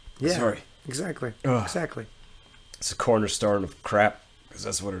 Yeah. Sorry. Exactly. Ugh. Exactly. It's a cornerstone of crap, because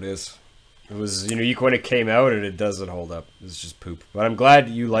that's what it is. It was, when it came out, and it doesn't hold up. It's just poop. But I'm glad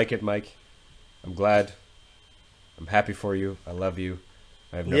you like it, Mike. I'm glad. I'm happy for you. I love you.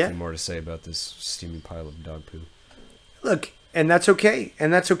 I have nothing more to say about this steaming pile of dog poo. Look, and that's okay.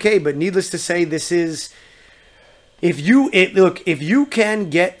 But needless to say, this is... If you can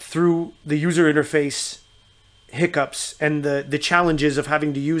get through the user interface hiccups and the challenges of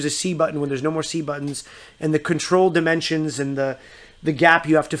having to use a C button when there's no more C buttons, and the control dimensions and the gap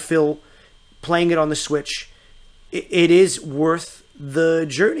you have to fill playing it on the Switch, it is worth the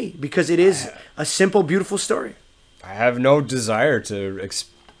journey because it is a simple, beautiful story. I have no desire to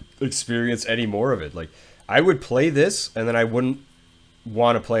experience any more of it. Like, I would play this, and then I wouldn't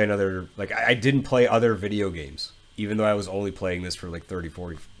want to play another... Like, I didn't play other video games, even though I was only playing this for like 30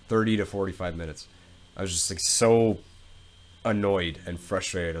 to 45 minutes. I was just like so annoyed and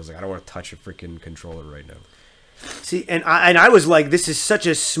frustrated. I was like, I don't want to touch a freaking controller right now. See, and I was like, this is such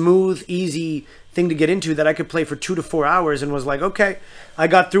a smooth, easy thing to get into that I could play for 2 to 4 hours, and was like, okay, I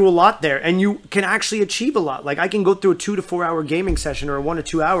got through a lot there. And you can actually achieve a lot. Like, I can go through a 2 to 4 hour gaming session or a 1 to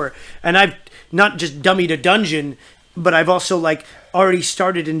 2 hour, and I've not just dummied a dungeon, but I've also like already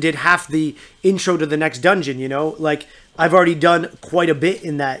started and did half the intro to the next dungeon, Like, I've already done quite a bit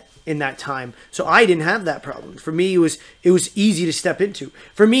in that time. So I didn't have that problem. For me, it was easy to step into.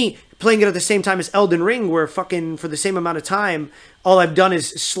 For me, playing it at the same time as Elden Ring, where fucking for the same amount of time, all I've done is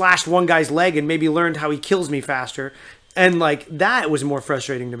slashed one guy's leg and maybe learned how he kills me faster. And like that was more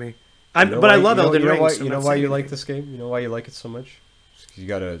frustrating to me. I love Elden Ring. You know why you like this game? You know why you like it so much? You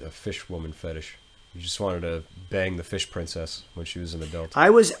got a fish woman fetish. You just wanted to bang the fish princess when she was an adult. I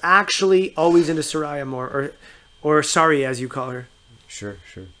was actually always into Soraya more, or Sari as you call her. Sure.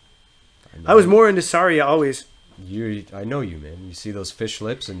 I was more into Saria always. I know you, man. You see those fish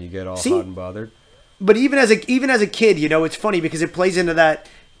lips and you get all hot and bothered. But even as a kid, it's funny because it plays into that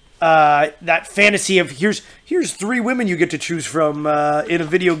fantasy of here's 3 women you get to choose from in a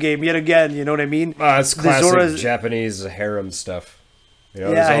video game yet again. You know what I mean? It's classic Japanese harem stuff.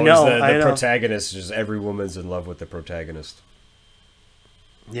 Yeah, I know. The protagonist, just every woman's in love with the protagonist.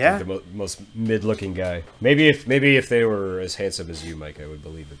 Yeah, like the most mid-looking guy. Maybe if they were as handsome as you, Mike, I would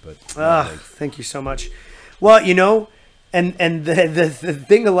believe it. But thank you so much. Well, and the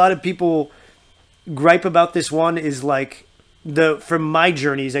thing a lot of people gripe about this one is like from my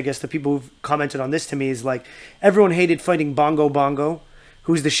journeys, I guess the people who've commented on this to me is like everyone hated fighting Bongo,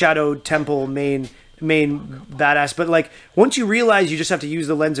 who's the Shadow Temple main badass, but like once you realize you just have to use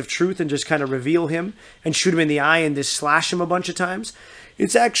the lens of truth and just kind of reveal him and shoot him in the eye and just slash him a bunch of times,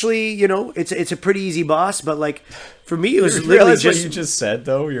 it's actually it's a pretty easy boss. But like for me, it was literally just what you just said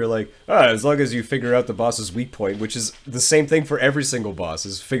though. You're like, as long as you figure out the boss's weak point, which is the same thing for every single boss,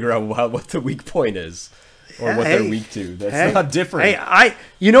 is figure out what the weak point is or what they're weak to. That's not different.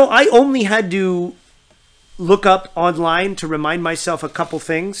 I only had to look up online to remind myself a couple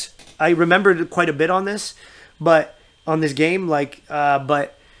things. I remembered quite a bit on this, but on this game, but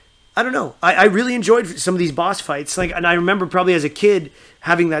I don't know. I really enjoyed some of these boss fights. And I remember probably as a kid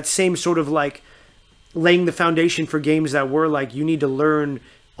having that same sort of like laying the foundation for games that were like, you need to learn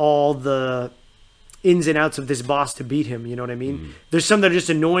all the ins and outs of this boss to beat him. You know what I mean? Mm. There's some that are just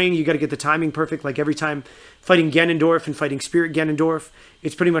annoying. You got to get the timing perfect. Like every time fighting Ganondorf and fighting Spirit Ganondorf,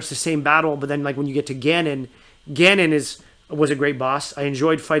 it's pretty much the same battle. But then like when you get to Ganon was a great boss. I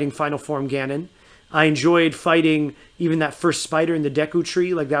enjoyed fighting Final Form Ganon. I enjoyed fighting even that first spider in the Deku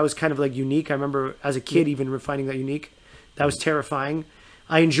Tree. Like that was kind of like unique. I remember as a kid even finding that unique. That was terrifying.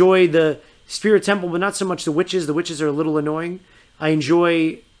 I enjoy the Spirit Temple, but not so much the witches. The witches are a little annoying. I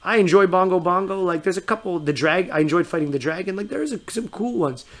enjoy Bongo. Like there's a couple. I enjoyed fighting the dragon. Like there's some cool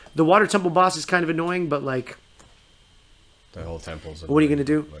ones. The Water Temple boss is kind of annoying, but like the whole temple's annoying. What are you gonna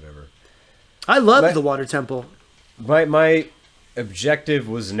do? Whatever. I love the Water Temple. My objective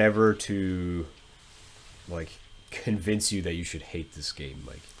was never to like convince you that you should hate this game,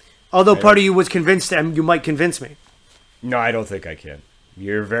 Mike. Although part of you was convinced, and you might convince me. No, I don't think I can.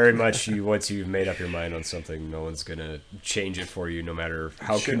 You're very much once you've made up your mind on something, no one's gonna change it for you, no matter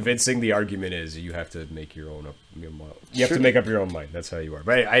how convincing the argument is. You have to make your own up. You have to make up your own mind. That's how you are.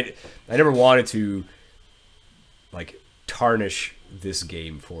 But I never wanted to like tarnish this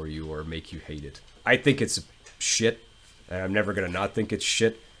game for you or make you hate it. I think it's shit, and I'm never gonna not think it's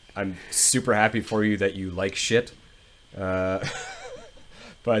shit. I'm super happy for you that you like shit, but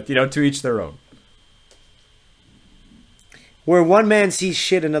to each their own. Where one man sees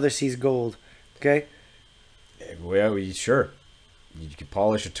shit, another sees gold. Okay. Well, sure. You can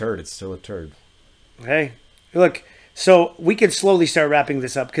polish a turd; it's still a turd. Hey, look. So we can slowly start wrapping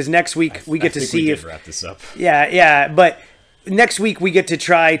this up because next week we get to see if wrap this up. Yeah, but next week we get to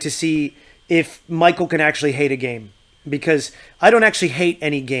try to see if Michael can actually hate a game, because I don't actually hate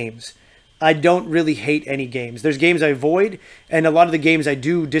any games. I don't really hate any games. There's games I avoid, and a lot of the games I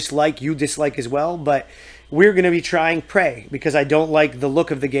do dislike, you dislike as well, but we're going to be trying Prey because I don't like the look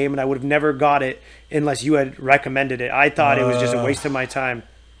of the game, and I would have never got it unless you had recommended it. I thought it was just a waste of my time.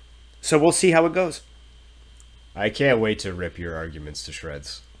 So we'll see how it goes. I can't wait to rip your arguments to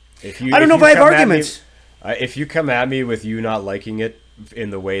shreds. I don't know if I have arguments. If you come at me with you not liking it in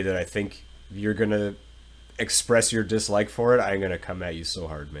the way that I think you're going to express your dislike for it, I'm going to come at you so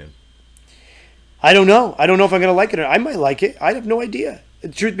hard, man. I don't know. I don't know if I'm going to like it or not. I might like it. I have no idea.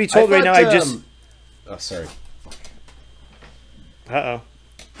 Truth be told, right now, I just... Oh, sorry. Uh-oh.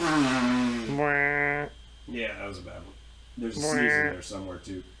 Yeah, that was a bad one. There's a sneeze in there somewhere,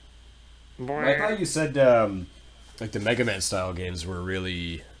 too. I thought you said like the Mega Man style games were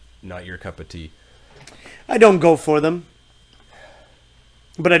really not your cup of tea. I don't go for them,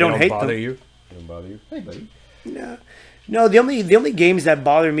 but I don't hate them. They don't bother you? Hey, buddy. No. The only games that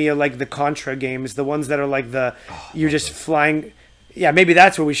bother me are like the Contra games, the ones that are like you're just flying. Yeah, maybe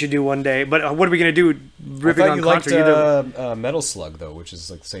that's what we should do one day. But what are we gonna do? Ripping on Contra? Liked, Metal Slug though, which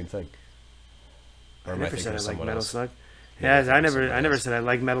is like the same thing. Or I never said I like Metal Slug. Yeah, I never said I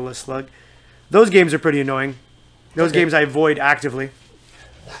like Metal Slug. Those games are pretty annoying. Those games I avoid actively.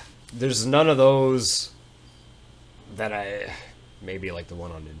 There's none of those that maybe like the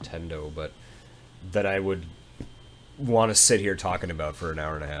one on Nintendo, but that I would want to sit here talking about for an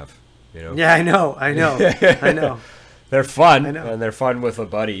hour and a half. You know? Yeah, I know. They're fun, and they're fun with a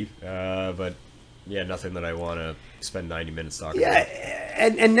buddy, but yeah, nothing that I want to spend 90 minutes talking about.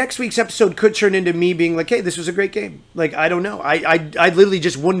 Yeah, and next week's episode could turn into me being like, hey, this was a great game. Like, I don't know. I literally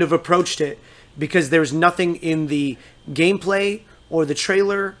just wouldn't have approached it because there's nothing in the gameplay or the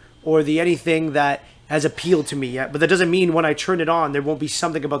trailer or the anything that has appealed to me yet. But that doesn't mean when I turn it on, there won't be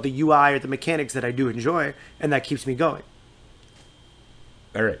something about the UI or the mechanics that I do enjoy, and that keeps me going.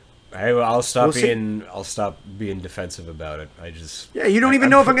 All right. I'll stop being defensive about it. You don't even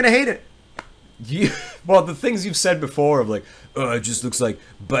know if I'm going to hate it. Well, the things you've said before of like, oh, it just looks like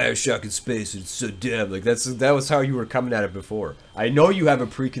BioShock in space. It's so damn like that was how you were coming at it before. I know you have a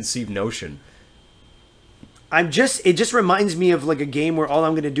preconceived notion. It just reminds me of like a game where all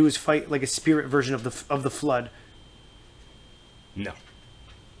I'm going to do is fight like a spirit version of the Flood. No,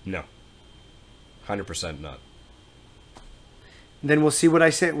 100% not. Then we'll see what I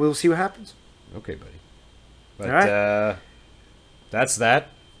say. We'll see what happens. Okay, buddy. But all right. That's that.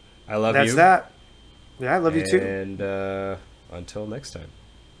 I love you. That's that. Yeah, I love you too. And until next time.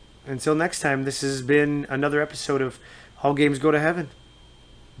 Until next time, this has been another episode of All Games Go to Heaven.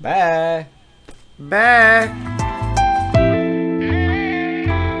 Bye. Bye.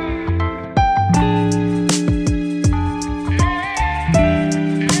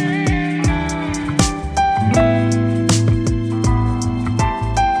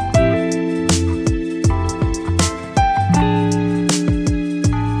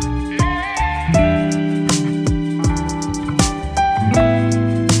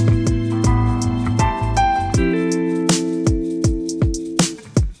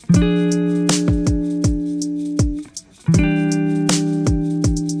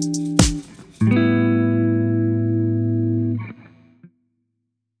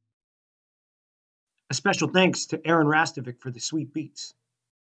 A special thanks to Aaron Rastovic for the sweet beats.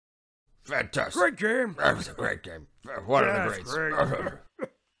 Fantastic. Great game. That was a great game. One of the greats. Great.